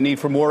talking about the need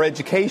for more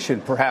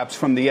education, perhaps,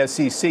 from the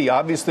SEC.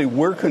 Obviously,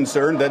 we're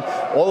concerned that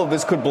all of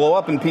this could blow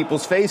up in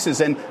people's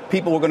faces, and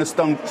people are going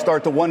to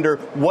start to wonder,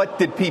 what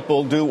did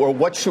people do, or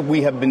what should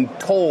we have been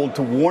told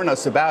to warn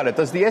us about it?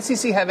 Does the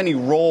SEC have any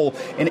role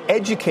in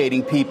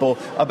educating people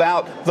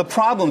about the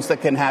problems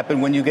that can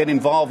happen when you get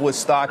involved with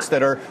stocks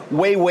that are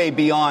way, way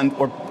beyond,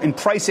 or in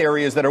price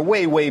areas that are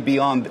way, way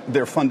beyond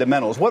their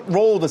fundamentals? What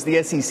role does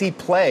the SEC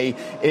play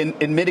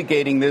in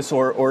mitigating this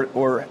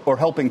or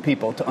helping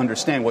people to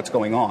understand what's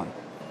going on?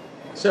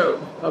 So,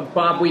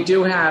 Bob, we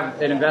do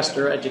have an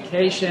investor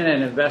education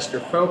and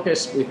investor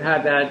focus. We've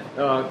had that.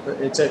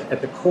 It's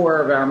at the core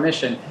of our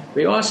mission.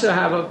 We also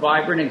have a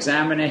vibrant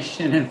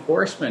examination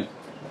enforcement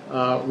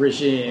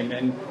regime,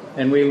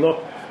 and we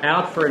look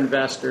out for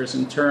investors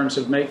in terms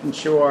of making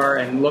sure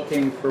and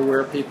looking for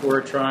where people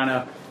are trying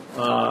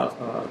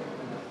to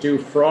do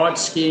fraud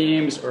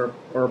schemes or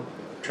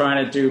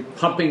trying to do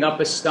pumping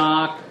up a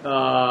stock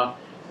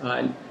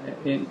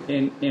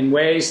in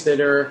ways that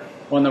are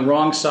on the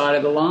wrong side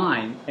of the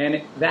line.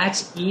 And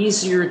that's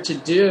easier to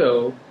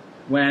do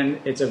when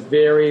it's a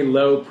very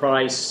low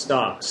price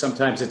stock.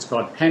 Sometimes it's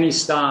called penny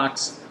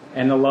stocks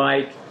and the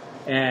like,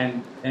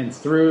 and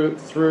through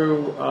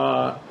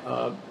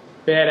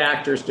bad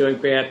actors doing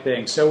bad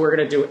things. So we're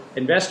going to do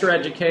investor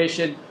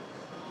education,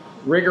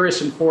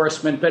 rigorous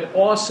enforcement, but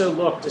also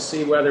look to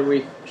see whether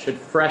we should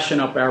freshen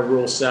up our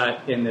rule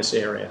set in this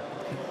area.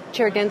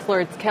 Chair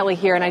Gensler, it's Kelly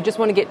here, and I just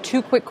want to get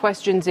two quick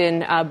questions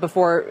in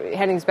before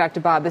heading this back to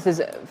Bob. This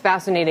is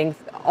fascinating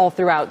all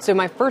throughout. So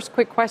my first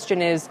quick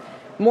question is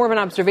more of an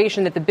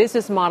observation that the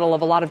business model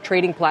of a lot of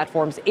trading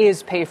platforms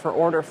is pay for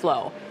order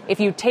flow. If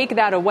you take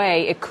that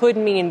away, it could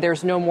mean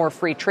there's no more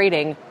free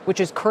trading,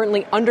 which is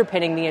currently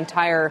underpinning the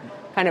entire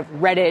kind of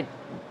Reddit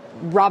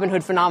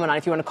Robinhood phenomenon,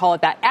 if you want to call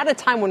it that, at a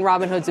time when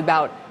Robinhood's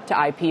about to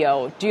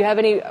IPO. Do you have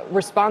any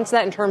response to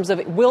that in terms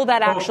of, will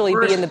that actually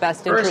be in the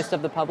best interest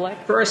of the public?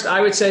 First,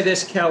 I would say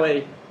this,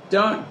 Kelly.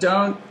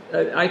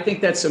 I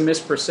think that's a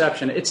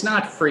misperception. It's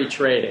not free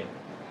trading.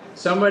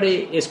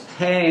 Somebody is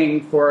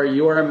paying for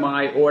your and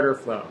my order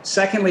flow.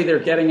 Secondly, they're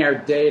getting our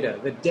data.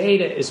 The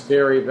data is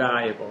very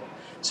valuable.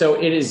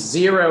 So it is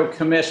zero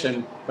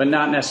commission, but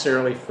not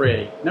necessarily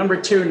free. Number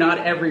two, not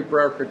every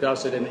broker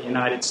does it in the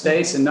United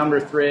States. And number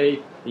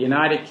three, the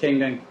United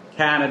Kingdom,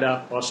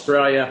 Canada,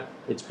 Australia,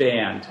 it's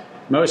banned.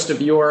 Most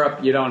of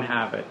Europe, you don't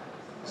have it.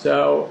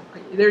 So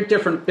there are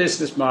different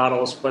business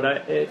models, but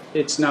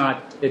it's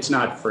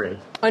not free.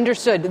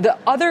 Understood. The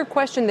other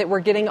question that we're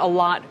getting a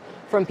lot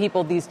from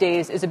people these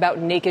days is about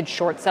naked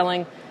short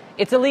selling.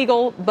 It's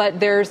illegal, but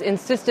there's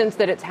insistence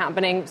that it's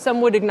happening.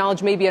 Some would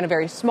acknowledge maybe on a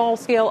very small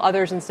scale.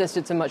 Others insist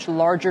it's a much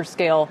larger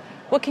scale.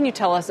 What can you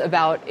tell us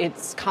about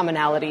its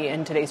commonality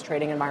in today's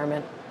trading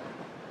environment?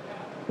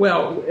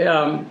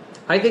 Well,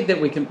 I think that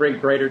we can bring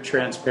greater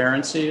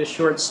transparency to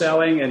short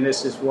selling, and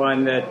this is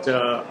one that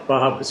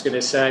Bob was going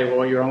to say,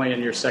 well, you're only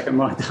in your second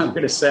month. I'm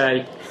going to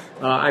say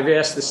I've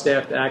asked the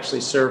staff to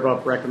actually serve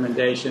up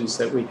recommendations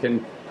that we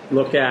can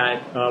look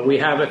at. We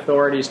have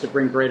authorities to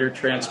bring greater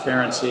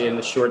transparency in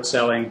the short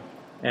selling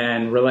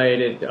and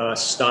related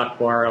stock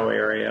borrow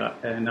area,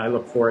 and I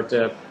look forward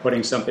to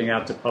putting something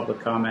out to public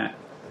comment.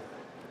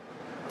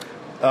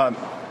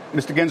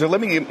 Mr. Gensler, let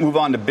me move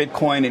on to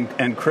Bitcoin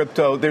and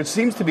crypto. There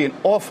seems to be an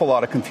awful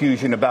lot of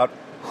confusion about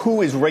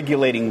who is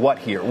regulating what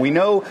here. We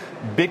know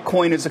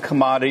Bitcoin is a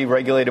commodity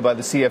regulated by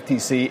the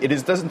CFTC.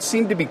 It doesn't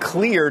seem to be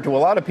clear to a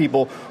lot of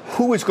people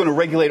who is going to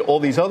regulate all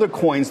these other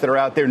coins that are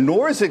out there,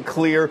 nor is it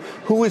clear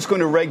who is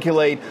going to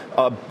regulate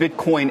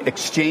Bitcoin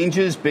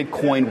exchanges,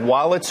 Bitcoin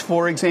wallets,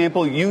 for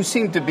example. You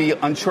seem to be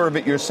unsure of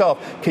it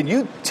yourself. Can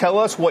you tell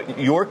us what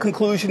your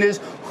conclusion is?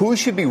 Who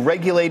should be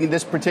regulating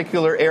this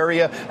particular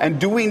area? And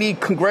do we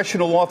need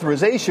congressional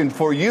authorization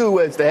for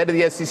you as the head of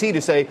the SEC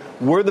to say,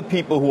 we're the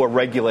people who are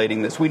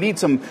regulating this? We need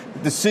some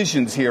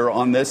decisions here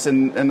on this,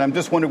 and I'm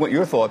just wondering what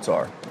your thoughts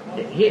are.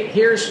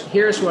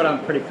 Here's what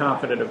I'm pretty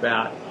confident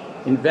about.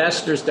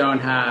 Investors don't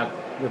have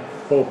the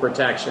full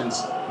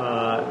protections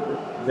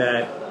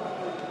that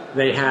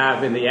they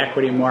have in the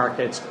equity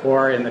markets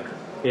or in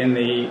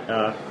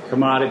the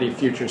commodity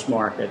futures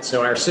market.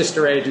 So our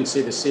sister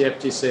agency, the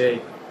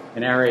CFTC,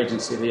 and our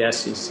agency, the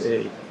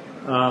SEC,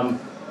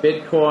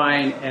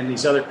 Bitcoin and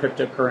these other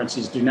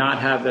cryptocurrencies do not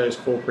have those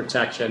full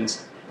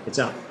protections. It's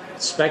a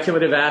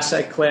speculative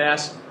asset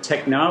class,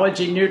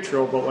 technology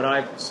neutral, but what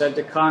I've said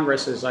to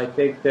Congress is I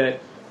think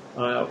that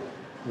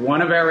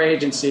one of our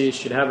agencies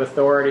should have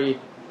authority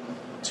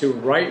to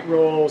write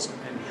rules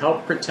and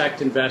help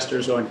protect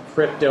investors on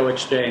crypto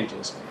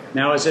exchanges.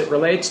 Now, as it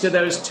relates to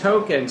those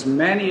tokens,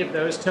 many of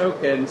those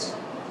tokens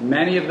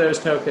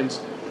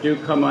do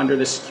come under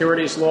the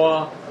securities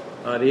law.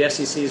 The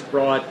SEC's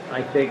brought,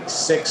 I think,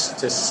 6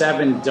 to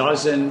 7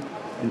 dozen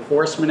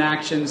enforcement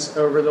actions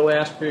over the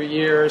last few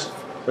years.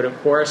 But of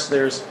course,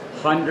 there's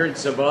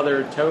hundreds of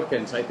other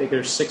tokens. I think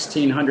there's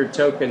 1,600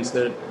 tokens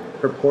that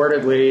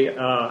purportedly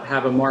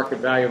have a market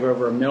value of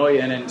over $1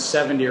 million and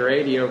 70 or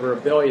 80 over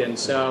 $1 billion.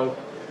 So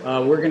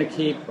we're going to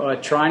keep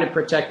trying to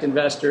protect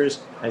investors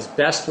as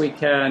best we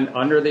can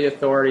under the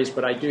authorities.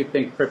 But I do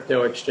think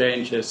crypto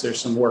exchanges,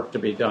 there's some work to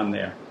be done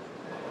there.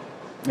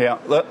 Yeah.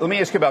 Let me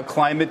ask you about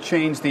climate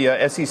change.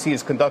 The SEC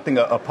is conducting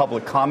a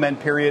public comment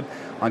period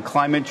on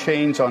climate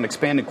change, on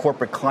expanded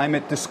corporate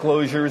climate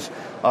disclosures.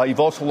 You've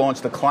also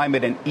launched the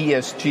Climate and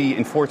ESG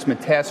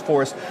Enforcement Task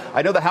Force.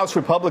 I know the House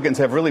Republicans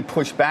have really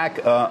pushed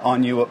back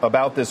on you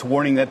about this,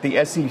 warning that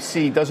the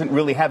SEC doesn't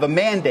really have a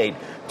mandate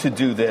to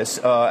do this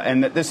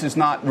and that this is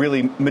not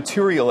really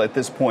material at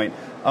this point.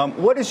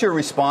 What is your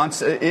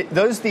response?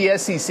 Does the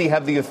SEC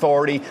have the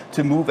authority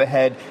to move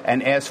ahead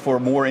and ask for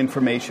more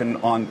information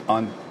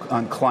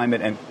on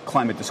climate and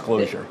climate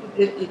disclosure?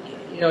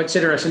 It's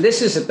interesting.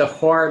 This is at the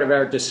heart of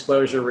our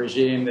disclosure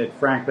regime that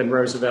Franklin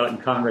Roosevelt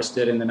and Congress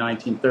did in the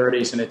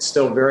 1930s, and it's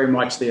still very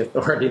much the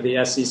authority of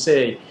the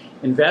SEC.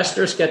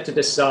 Investors get to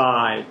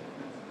decide,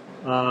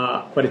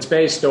 but it's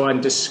based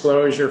on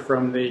disclosure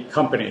from the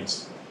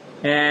companies.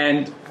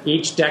 And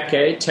each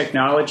decade,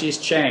 technologies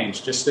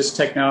change, just as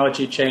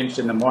technology changed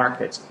in the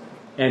markets.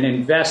 And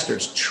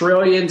investors,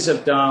 trillions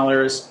of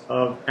dollars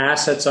of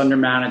assets under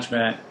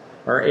management,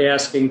 are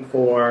asking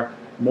for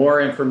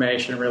more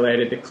information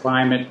related to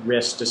climate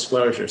risk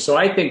disclosure. So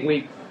I think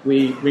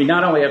we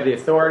not only have the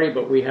authority,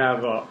 but we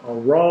have a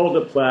role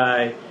to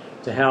play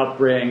to help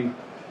bring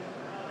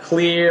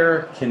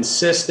clear,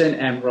 consistent,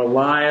 and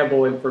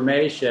reliable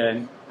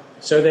information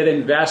so that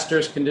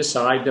investors can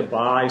decide to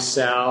buy,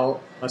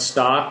 sell a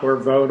stock, or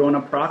vote on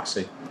a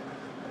proxy.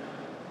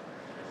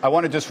 I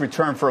want to just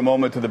return for a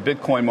moment to the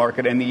Bitcoin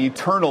market and the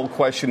eternal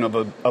question of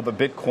a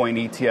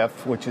Bitcoin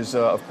ETF, which is,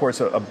 of course,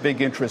 a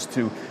big interest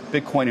to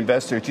Bitcoin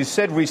investors. You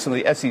said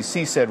recently,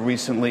 SEC said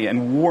recently,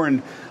 and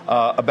warned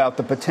about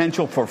the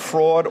potential for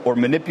fraud or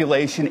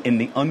manipulation in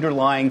the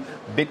underlying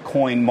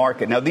Bitcoin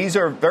market. Now, these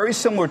are very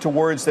similar to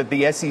words that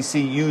the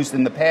SEC used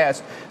in the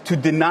past to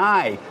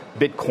deny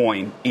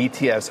Bitcoin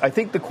ETFs. I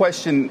think the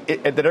question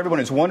that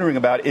everyone is wondering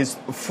about is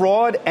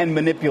fraud and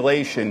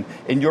manipulation,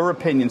 in your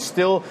opinion,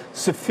 still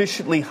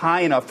sufficiently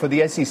high enough for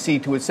the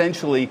SEC to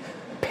essentially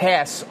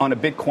pass on a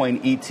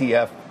Bitcoin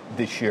ETF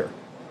this year?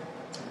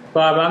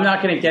 Bob, I'm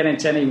not going to get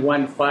into any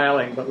one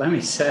filing, but let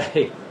me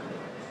say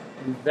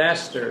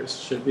investors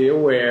should be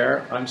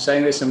aware, I'm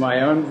saying this in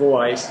my own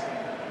voice,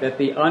 that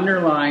the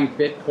underlying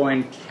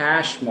Bitcoin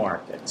cash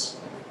markets,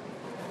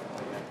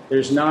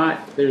 there's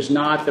not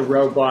the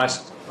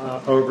robust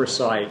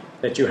oversight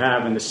that you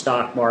have in the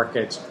stock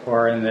markets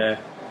or in the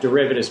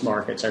derivatives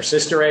markets. Our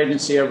sister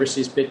agency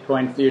oversees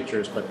Bitcoin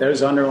futures, but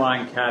those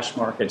underlying cash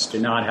markets do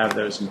not have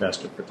those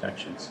investor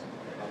protections.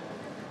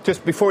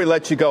 Just before we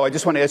let you go, I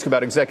just want to ask you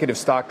about executive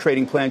stock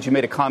trading plans. You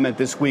made a comment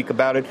this week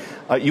about it.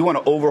 You want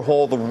to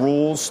overhaul the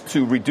rules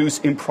to reduce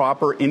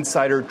improper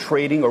insider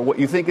trading, or what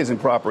you think is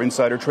improper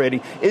insider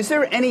trading. Is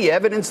there any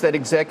evidence that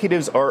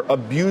executives are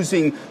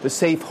abusing the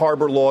safe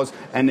harbor laws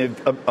and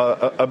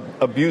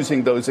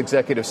abusing those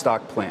executive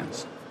stock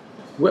plans?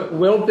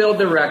 We'll build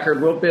the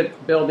record. We'll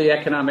build the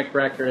economic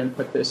record and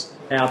put this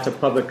out to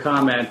public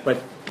comment.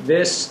 But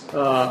this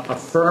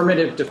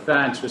affirmative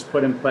defense was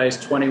put in place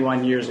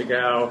 21 years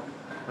ago.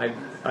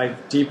 I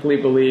deeply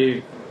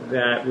believe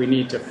that we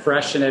need to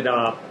freshen it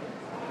up.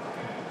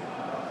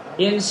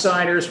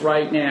 Insiders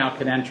right now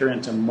can enter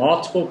into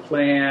multiple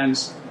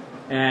plans,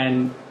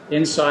 and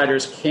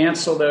insiders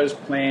cancel those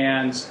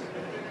plans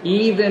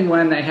even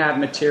when they have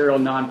material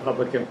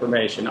non-public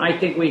information. I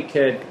think we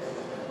could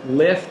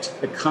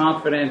lift the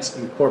confidence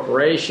in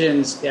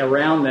corporations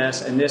around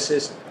this, and this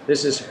is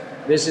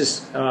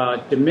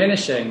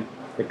diminishing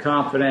the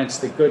confidence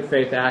that good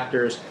faith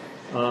actors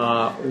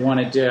want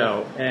to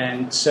do.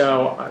 And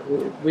so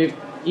we've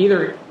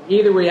either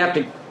we have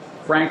to,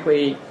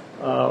 frankly,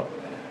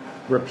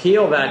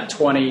 repeal that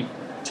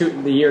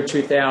the year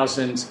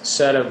 2000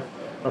 set of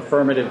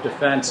affirmative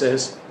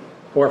defenses,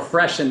 or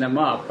freshen them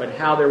up. But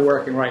how they're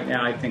working right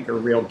now, I think, are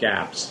real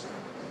gaps.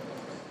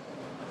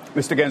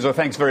 Mr. Gensler,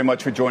 thanks very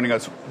much for joining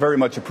us. Very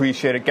much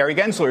appreciate it. Gary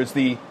Gensler is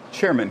the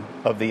chairman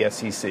of the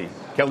SEC.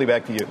 Kelly,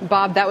 back to you.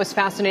 Bob, that was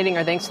fascinating.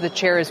 Our thanks to the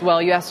chair as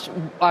well. You asked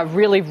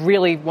really,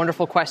 really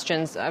wonderful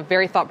questions,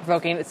 very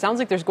thought-provoking. It sounds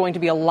like there's going to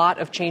be a lot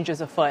of changes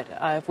afoot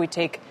if we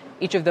take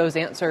each of those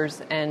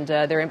answers and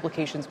their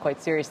implications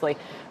quite seriously.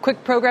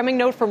 Quick programming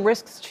note: from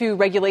risks to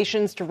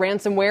regulations to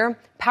ransomware,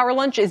 Power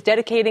Lunch is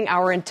dedicating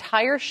our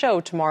entire show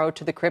tomorrow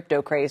to the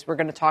crypto craze. We're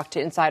going to talk to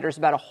insiders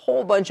about a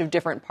whole bunch of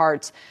different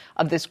parts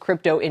of this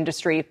crypto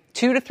industry.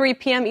 2 to 3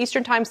 p.m.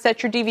 Eastern Time.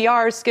 Set your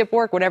DVRs, skip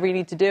work, whatever you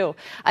need to do.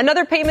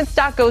 Another payment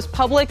stock goes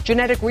public.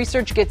 Genetic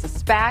research gets a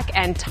SPAC,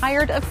 and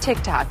tired of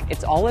TikTok.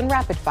 It's all in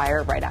rapid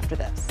fire right after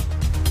this.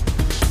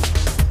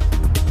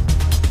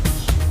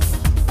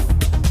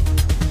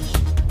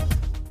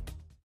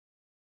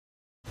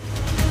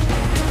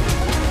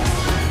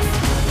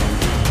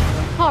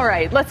 All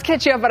right, let's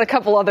catch you up on a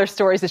couple other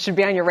stories that should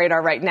be on your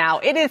radar right now.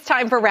 It is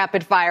time for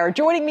Rapid Fire.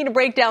 Joining me to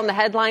break down the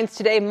headlines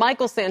today,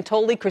 Michael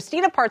Santoli,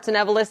 Christina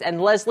Partsinevelos,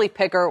 and Leslie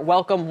Picker.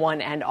 Welcome,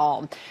 one and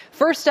all.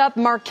 First up,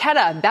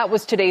 Marqeta. That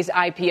was today's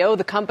IPO.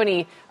 The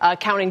company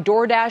counting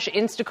DoorDash,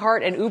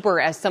 Instacart, and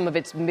Uber as some of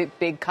its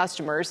big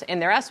customers. In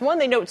their S1,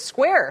 they note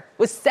Square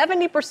was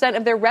 70%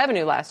 of their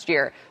revenue last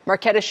year.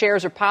 Marqeta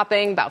shares are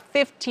popping about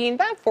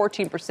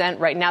 14%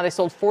 right now. They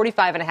sold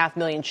 45.5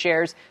 million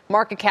shares.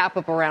 Market cap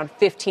up around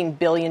 $15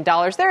 billion.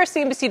 They're a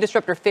CNBC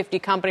Disruptor 50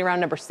 company,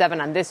 around number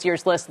 7 on this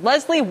year's list.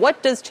 Leslie,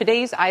 what does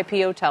today's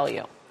IPO tell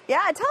you?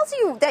 Yeah, it tells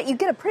you that you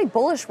get a pretty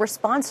bullish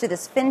response to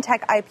this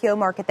fintech IPO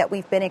market that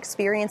we've been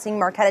experiencing.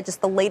 Marqeta,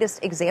 just the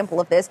latest example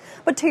of this.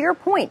 But to your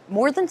point,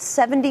 more than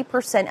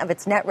 70% of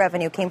its net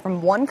revenue came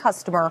from one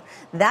customer.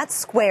 That's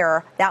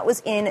Square. That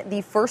was in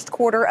the first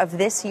quarter of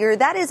this year.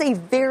 That is a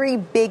very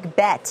big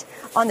bet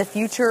on the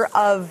future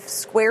of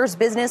Square's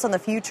business, on the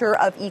future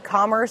of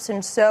e-commerce.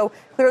 And so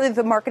clearly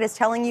the market is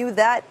telling you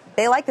that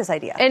they like this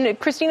idea. And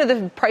Christina,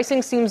 the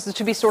pricing seems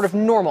to be sort of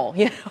normal,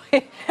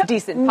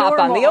 decent pop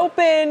on the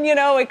open,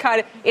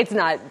 it's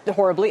not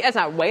it's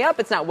not way up,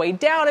 it's not way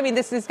down. I mean,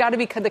 this has got to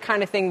be the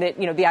kind of thing that,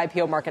 the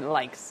IPO market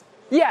likes.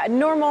 Yeah,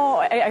 normal,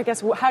 I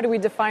guess, how do we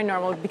define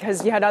normal?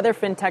 Because you had other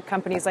fintech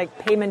companies like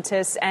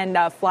Paymentus and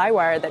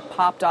Flywire that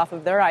popped off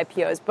of their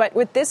IPOs. But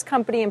with this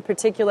company in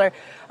particular,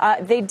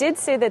 they did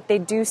say that they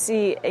do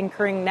see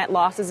incurring net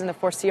losses in the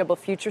foreseeable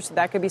future. So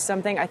that could be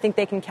something. I think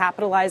they can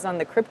capitalize on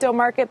the crypto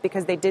market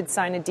because they did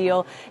sign a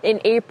deal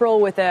in April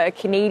with a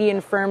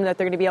Canadian firm that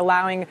they're going to be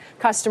allowing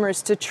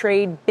customers to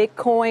trade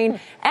Bitcoin,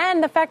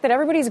 and the fact that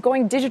everybody's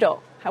going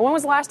digital. When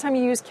was the last time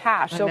you used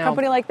cash? So a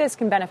company like this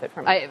can benefit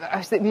from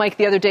it. Mike,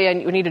 the other day I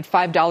needed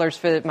 $5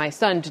 for my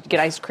son to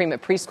get ice cream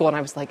at preschool, and I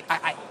was like,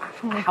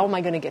 how am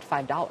I going to get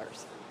 $5?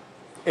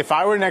 If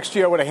I were next to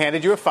you, I would have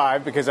handed you a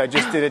 $5 because I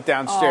just did it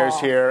downstairs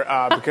here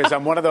because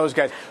I'm one of those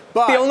guys.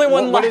 But the only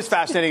one what is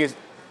fascinating is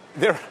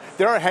there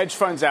are hedge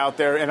funds out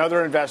there and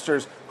other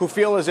investors who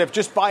feel as if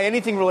just buy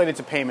anything related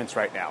to payments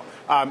right now.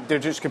 They're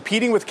just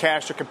competing with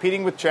cash. They're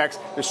competing with checks.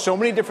 There's so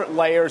many different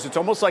layers. It's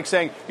almost like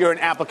saying you're an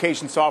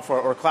application software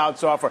or cloud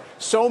software.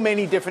 So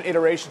many different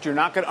iterations. You're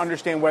not going to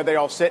understand where they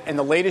all sit. And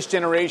the latest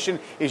generation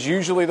is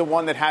usually the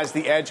one that has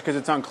the edge because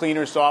it's on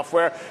cleaner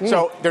software.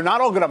 So they're not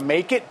all going to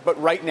make it.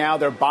 But right now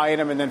they're buying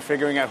them and then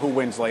figuring out who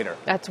wins later.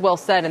 That's well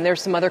said. And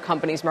there's some other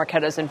companies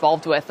Marqeta's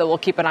involved with that we'll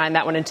keep an eye on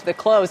that one into the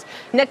close.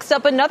 Next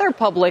up, another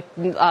public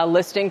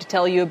listing to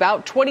tell you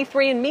about,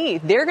 23andMe.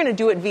 They're going to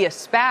do it via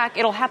SPAC.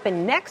 It'll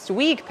happen next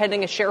week,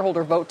 pending a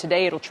shareholder vote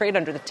today. It'll trade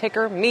under the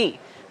ticker ME.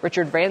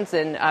 Richard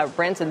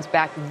Branson's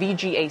backed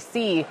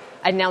VGAC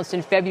announced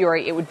in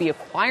February it would be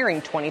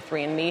acquiring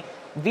 23andMe.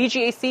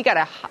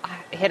 VGAC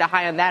hit a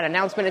high on that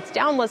announcement. It's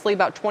down, Leslie,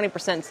 about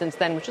 20% since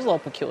then, which is a little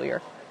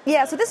peculiar.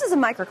 Yeah, so this is a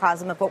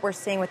microcosm of what we're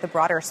seeing with the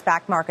broader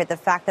SPAC market, the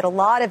fact that a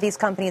lot of these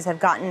companies have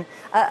gotten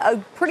a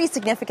pretty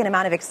significant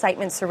amount of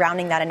excitement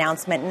surrounding that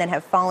announcement and then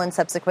have fallen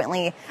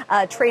subsequently,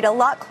 trade a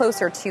lot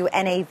closer to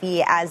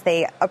NAV as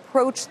they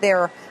approach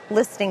their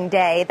listing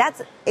day.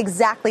 That's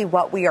exactly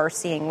what we are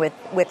seeing with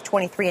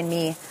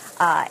 23andMe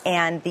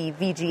and the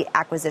VG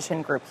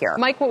acquisition group here.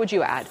 Mike, what would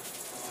you add?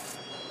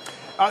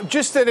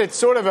 Just that it's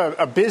sort of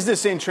a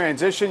business in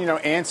transition. You know,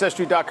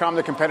 Ancestry.com,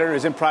 the competitor,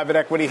 is in private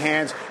equity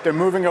hands. They're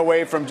moving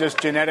away from just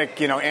genetic,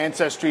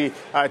 ancestry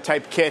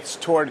type kits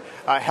toward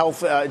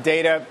health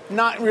data.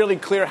 Not really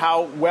clear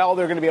how well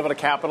they're going to be able to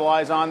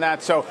capitalize on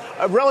that. So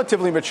a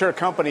relatively mature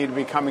company to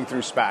be coming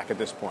through SPAC at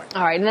this point.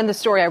 All right. And then the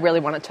story I really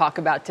want to talk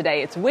about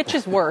today, it's which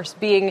is worse,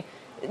 being,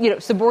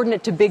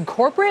 subordinate to big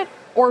corporate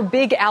or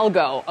big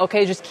algo.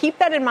 Okay, just keep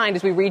that in mind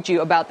as we read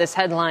you about this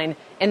headline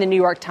in the New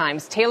York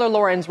Times. Taylor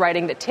Lorenz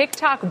writing that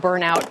TikTok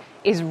burnout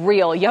is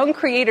real. Young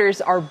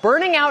creators are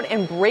burning out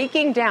and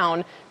breaking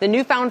down. The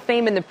newfound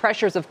fame and the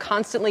pressures of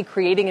constantly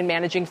creating and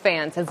managing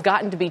fans has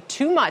gotten to be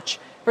too much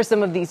for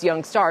some of these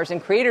young stars.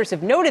 And creators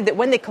have noted that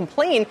when they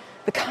complain,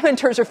 the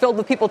commenters are filled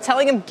with people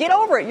telling them, get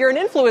over it, you're an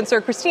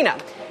influencer, Christina.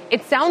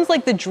 It sounds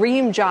like the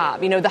dream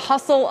job, the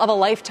hustle of a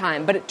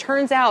lifetime, but it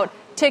turns out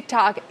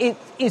TikTok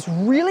is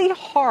really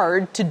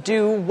hard to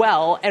do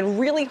well and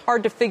really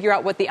hard to figure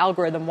out what the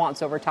algorithm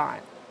wants over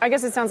time. I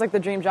guess it sounds like the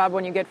dream job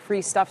when you get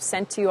free stuff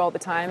sent to you all the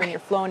time and you're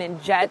flown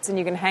in jets and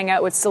you can hang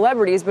out with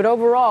celebrities. But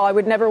overall, I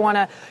would never want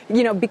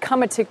to,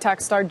 become a TikTok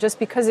star just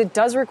because it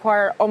does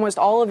require almost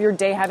all of your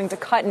day having to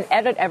cut and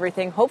edit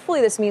everything.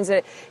 Hopefully this means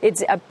that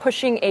it's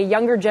pushing a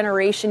younger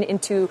generation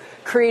into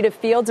creative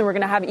fields and we're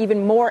going to have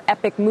even more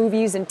epic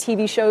movies and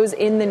TV shows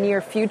in the near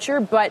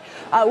future. But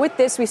with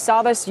this, we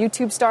saw this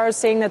YouTube stars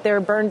saying that they're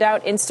burned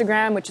out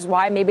Instagram, which is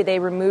why maybe they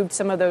removed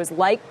some of those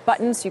like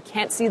buttons. You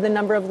can't see the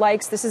number of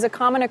likes. This is a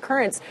common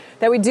occurrence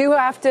that we do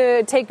have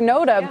to take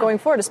note of going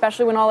forward,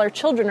 especially when all our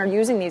children are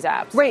using these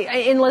apps. Right.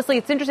 And Leslie,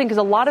 it's interesting because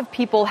a lot of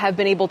people have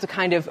been able to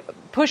kind of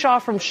push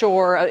off from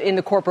shore in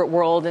the corporate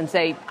world and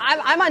say,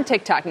 I'm on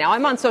TikTok now,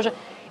 I'm on social.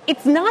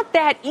 It's not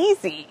that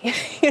easy.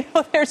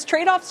 There's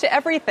trade-offs to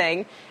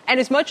everything. And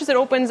as much as it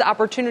opens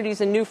opportunities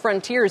and new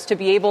frontiers to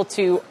be able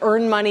to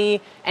earn money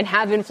and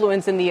have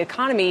influence in the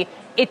economy,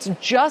 it's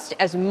just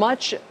as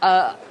much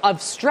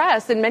of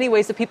stress in many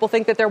ways that people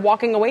think that they're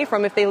walking away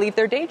from if they leave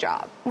their day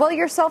job. Well,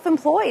 you're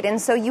self-employed,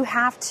 and so you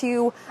have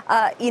to,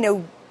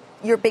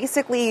 you're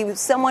basically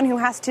someone who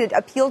has to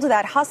appeal to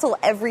that hustle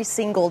every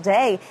single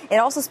day. It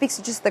also speaks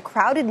to just the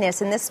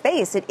crowdedness in this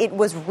space. It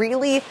was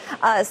really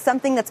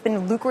something that's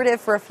been lucrative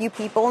for a few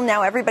people.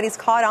 Now everybody's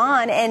caught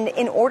on. And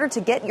in order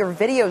to get your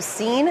videos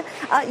seen,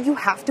 you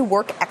have to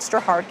work extra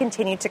hard,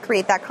 continue to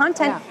create that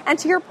content. Yeah. And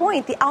to your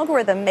point, the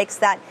algorithm makes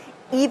that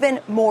even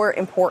more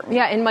important.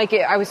 Yeah, and Mike,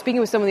 I was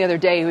speaking with someone the other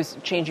day who's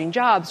changing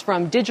jobs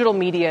from digital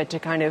media to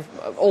kind of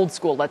old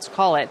school, let's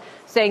call it,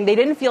 saying they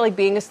didn't feel like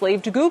being a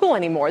slave to Google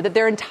anymore, that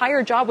their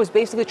entire job was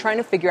basically trying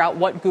to figure out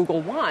what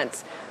Google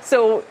wants.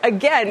 So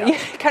again, you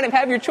kind of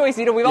have your choice.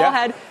 We've all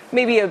had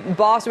maybe a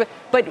boss,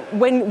 but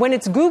when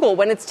it's Google,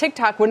 when it's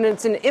TikTok, when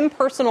it's an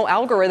impersonal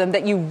algorithm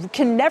that you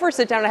can never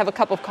sit down and have a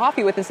cup of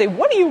coffee with and say,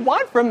 what do you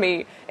want from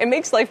me? It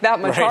makes life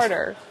that much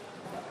harder.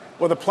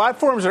 Well, the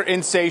platforms are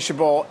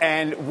insatiable,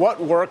 and what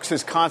works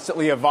is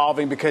constantly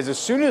evolving because as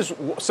soon as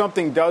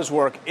something does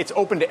work, it's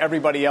open to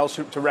everybody else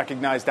to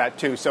recognize that,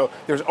 too. So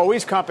there's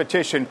always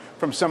competition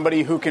from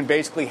somebody who can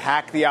basically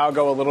hack the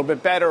algo a little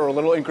bit better or a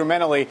little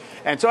incrementally.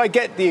 And so I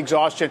get the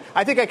exhaustion.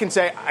 I think I can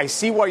say I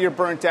see why you're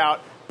burnt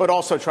out, but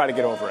also try to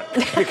get over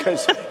it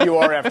because you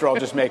are, after all,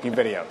 just making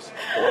videos.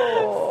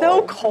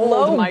 So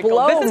cold,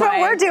 Michael. This is what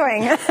we're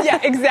doing. Yeah,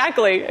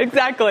 exactly.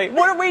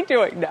 What are we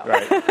doing? No.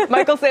 Right.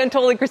 Michael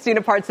Santoli,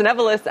 Christina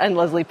Partsenevelis, and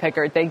Leslie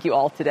Pickard, thank you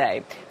all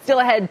today. Still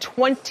ahead,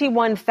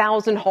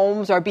 21,000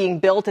 homes are being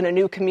built in a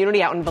new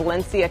community out in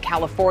Valencia,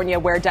 California,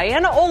 where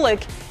Diana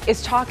Olick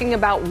is talking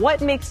about what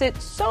makes it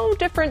so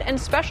different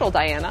and special,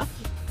 Diana.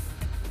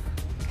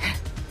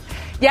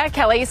 Yeah,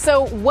 Kelly.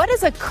 So what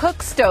does a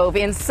cook stove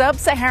in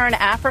sub-Saharan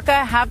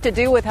Africa have to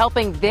do with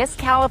helping this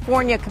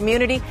California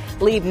community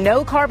leave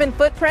no carbon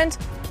footprint?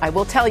 I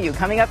will tell you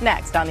coming up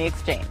next on The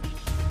Exchange.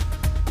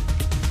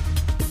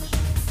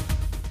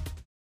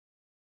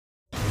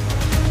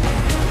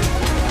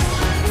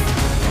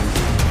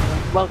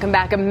 Welcome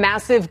back. A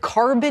massive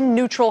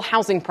carbon-neutral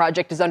housing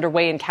project is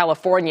underway in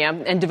California,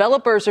 and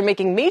developers are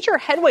making major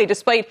headway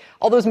despite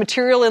all those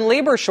material and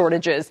labor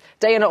shortages.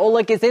 Diana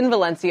Olick is in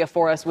Valencia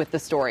for us with the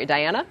story.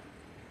 Diana?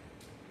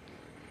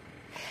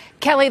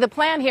 Kelly, the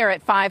plan here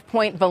at 5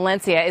 Point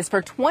Valencia is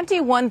for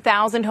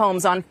 21,000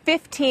 homes on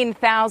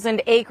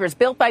 15,000 acres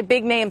built by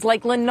big names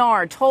like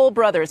Lennar, Toll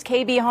Brothers,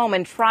 KB Home,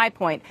 and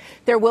TriPoint.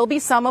 There will be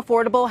some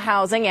affordable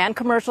housing and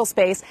commercial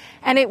space,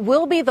 and it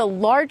will be the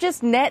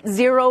largest net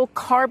zero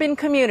carbon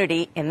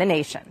community in the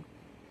nation.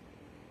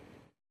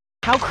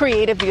 How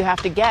creative do you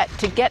have to get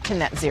to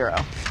net zero?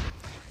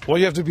 Well,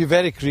 you have to be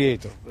very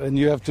creative, and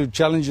you have to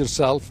challenge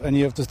yourself, and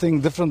you have to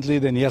think differently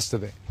than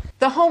yesterday.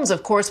 The homes,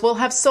 of course, will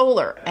have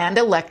solar and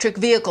electric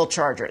vehicle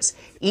chargers.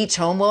 Each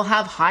home will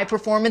have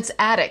high-performance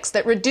attics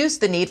that reduce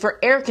the need for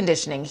air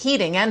conditioning,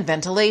 heating, and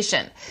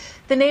ventilation.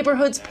 The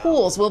neighborhood's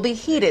pools will be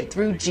heated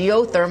through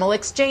geothermal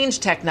exchange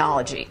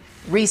technology.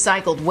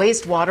 Recycled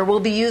wastewater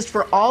will be used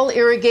for all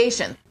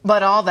irrigation.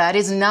 But all that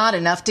is not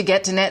enough to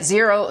get to net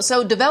zero,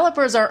 so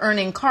developers are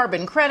earning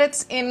carbon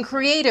credits in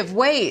creative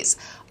ways.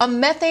 A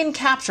methane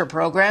capture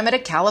program at a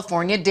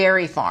California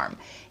dairy farm.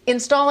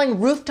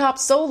 Installing rooftop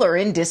solar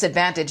in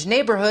disadvantaged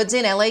neighborhoods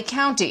in LA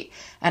County.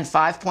 And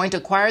 5 Point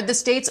acquired the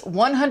state's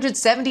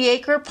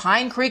 170-acre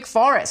Pine Creek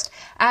forest,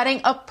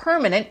 adding a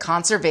permanent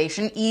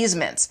conservation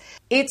easements.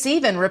 It's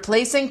even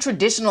replacing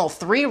traditional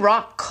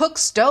 3-rock cook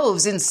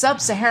stoves in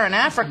sub-Saharan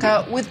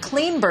Africa with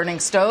clean-burning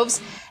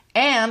stoves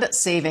and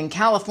saving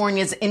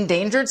California's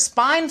endangered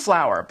spine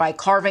flower by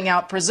carving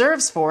out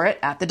preserves for it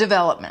at the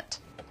development.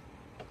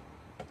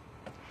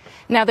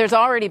 Now, there's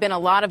already been a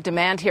lot of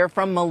demand here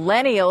from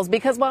millennials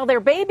because while their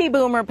baby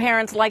boomer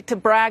parents like to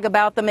brag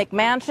about the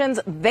McMansions,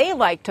 they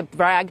like to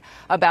brag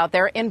about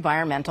their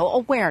environmental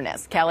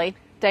awareness. Kelly?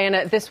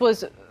 Diana, this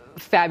was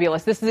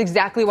fabulous. This is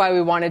exactly why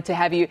we wanted to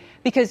have you,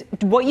 because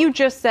what you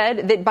just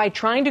said, that by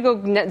trying to go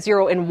net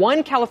zero in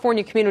one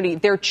California community,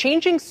 they're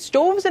changing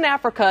stoves in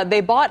Africa. They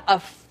bought a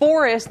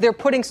forest. They're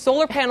putting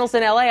solar panels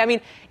in LA. I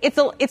mean, it's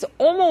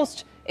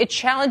almost... It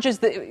challenges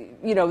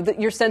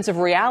your sense of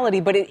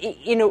reality. But,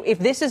 if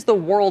this is the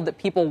world that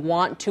people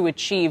want to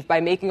achieve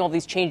by making all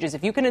these changes,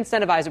 if you can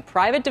incentivize a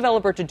private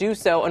developer to do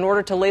so in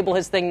order to label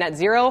his thing net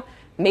zero,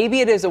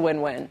 maybe it is a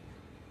win-win.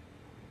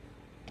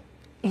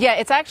 Yeah,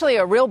 it's actually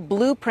a real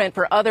blueprint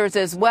for others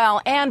as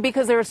well. And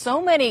because there are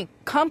so many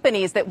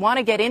companies that want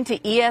to get into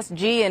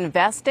ESG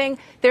investing,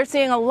 they're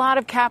seeing a lot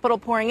of capital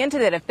pouring into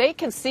that. If they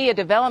can see a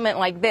development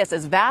like this,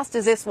 as vast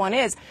as this one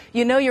is,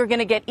 you're going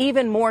to get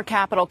even more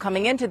capital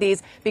coming into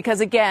these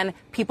because, again,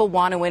 people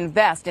want to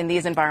invest in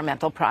these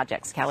environmental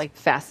projects. Kelly?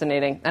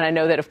 Fascinating. And I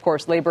know that, of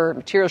course, labor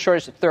material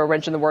shortage throw a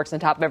wrench in the works on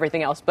top of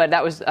everything else. But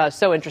that was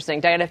so interesting.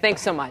 Diana,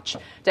 thanks so much.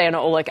 Diana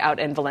Olick out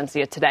in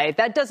Valencia today.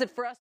 That does it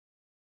for us.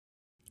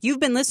 You've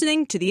been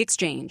listening to The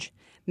Exchange.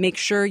 Make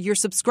sure you're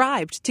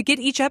subscribed to get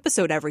each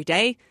episode every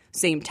day,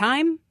 same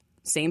time,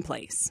 same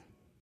place.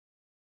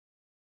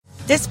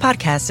 This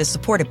podcast is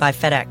supported by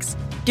FedEx.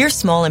 Dear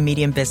small and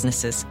medium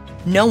businesses,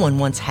 no one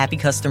wants happy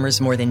customers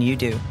more than you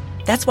do.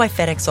 That's why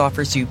FedEx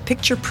offers you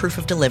picture proof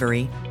of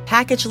delivery,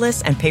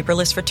 packageless and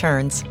paperless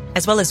returns,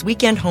 as well as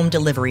weekend home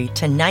delivery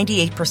to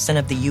 98%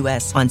 of the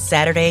U.S. on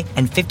Saturday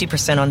and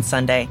 50% on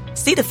Sunday.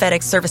 See the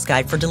FedEx service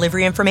guide for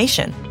delivery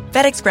information.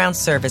 FedEx Ground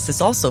service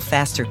is also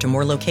faster to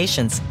more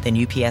locations than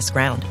UPS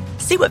Ground.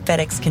 See what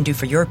FedEx can do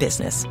for your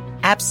business.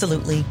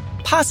 Absolutely,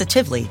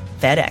 positively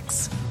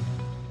FedEx.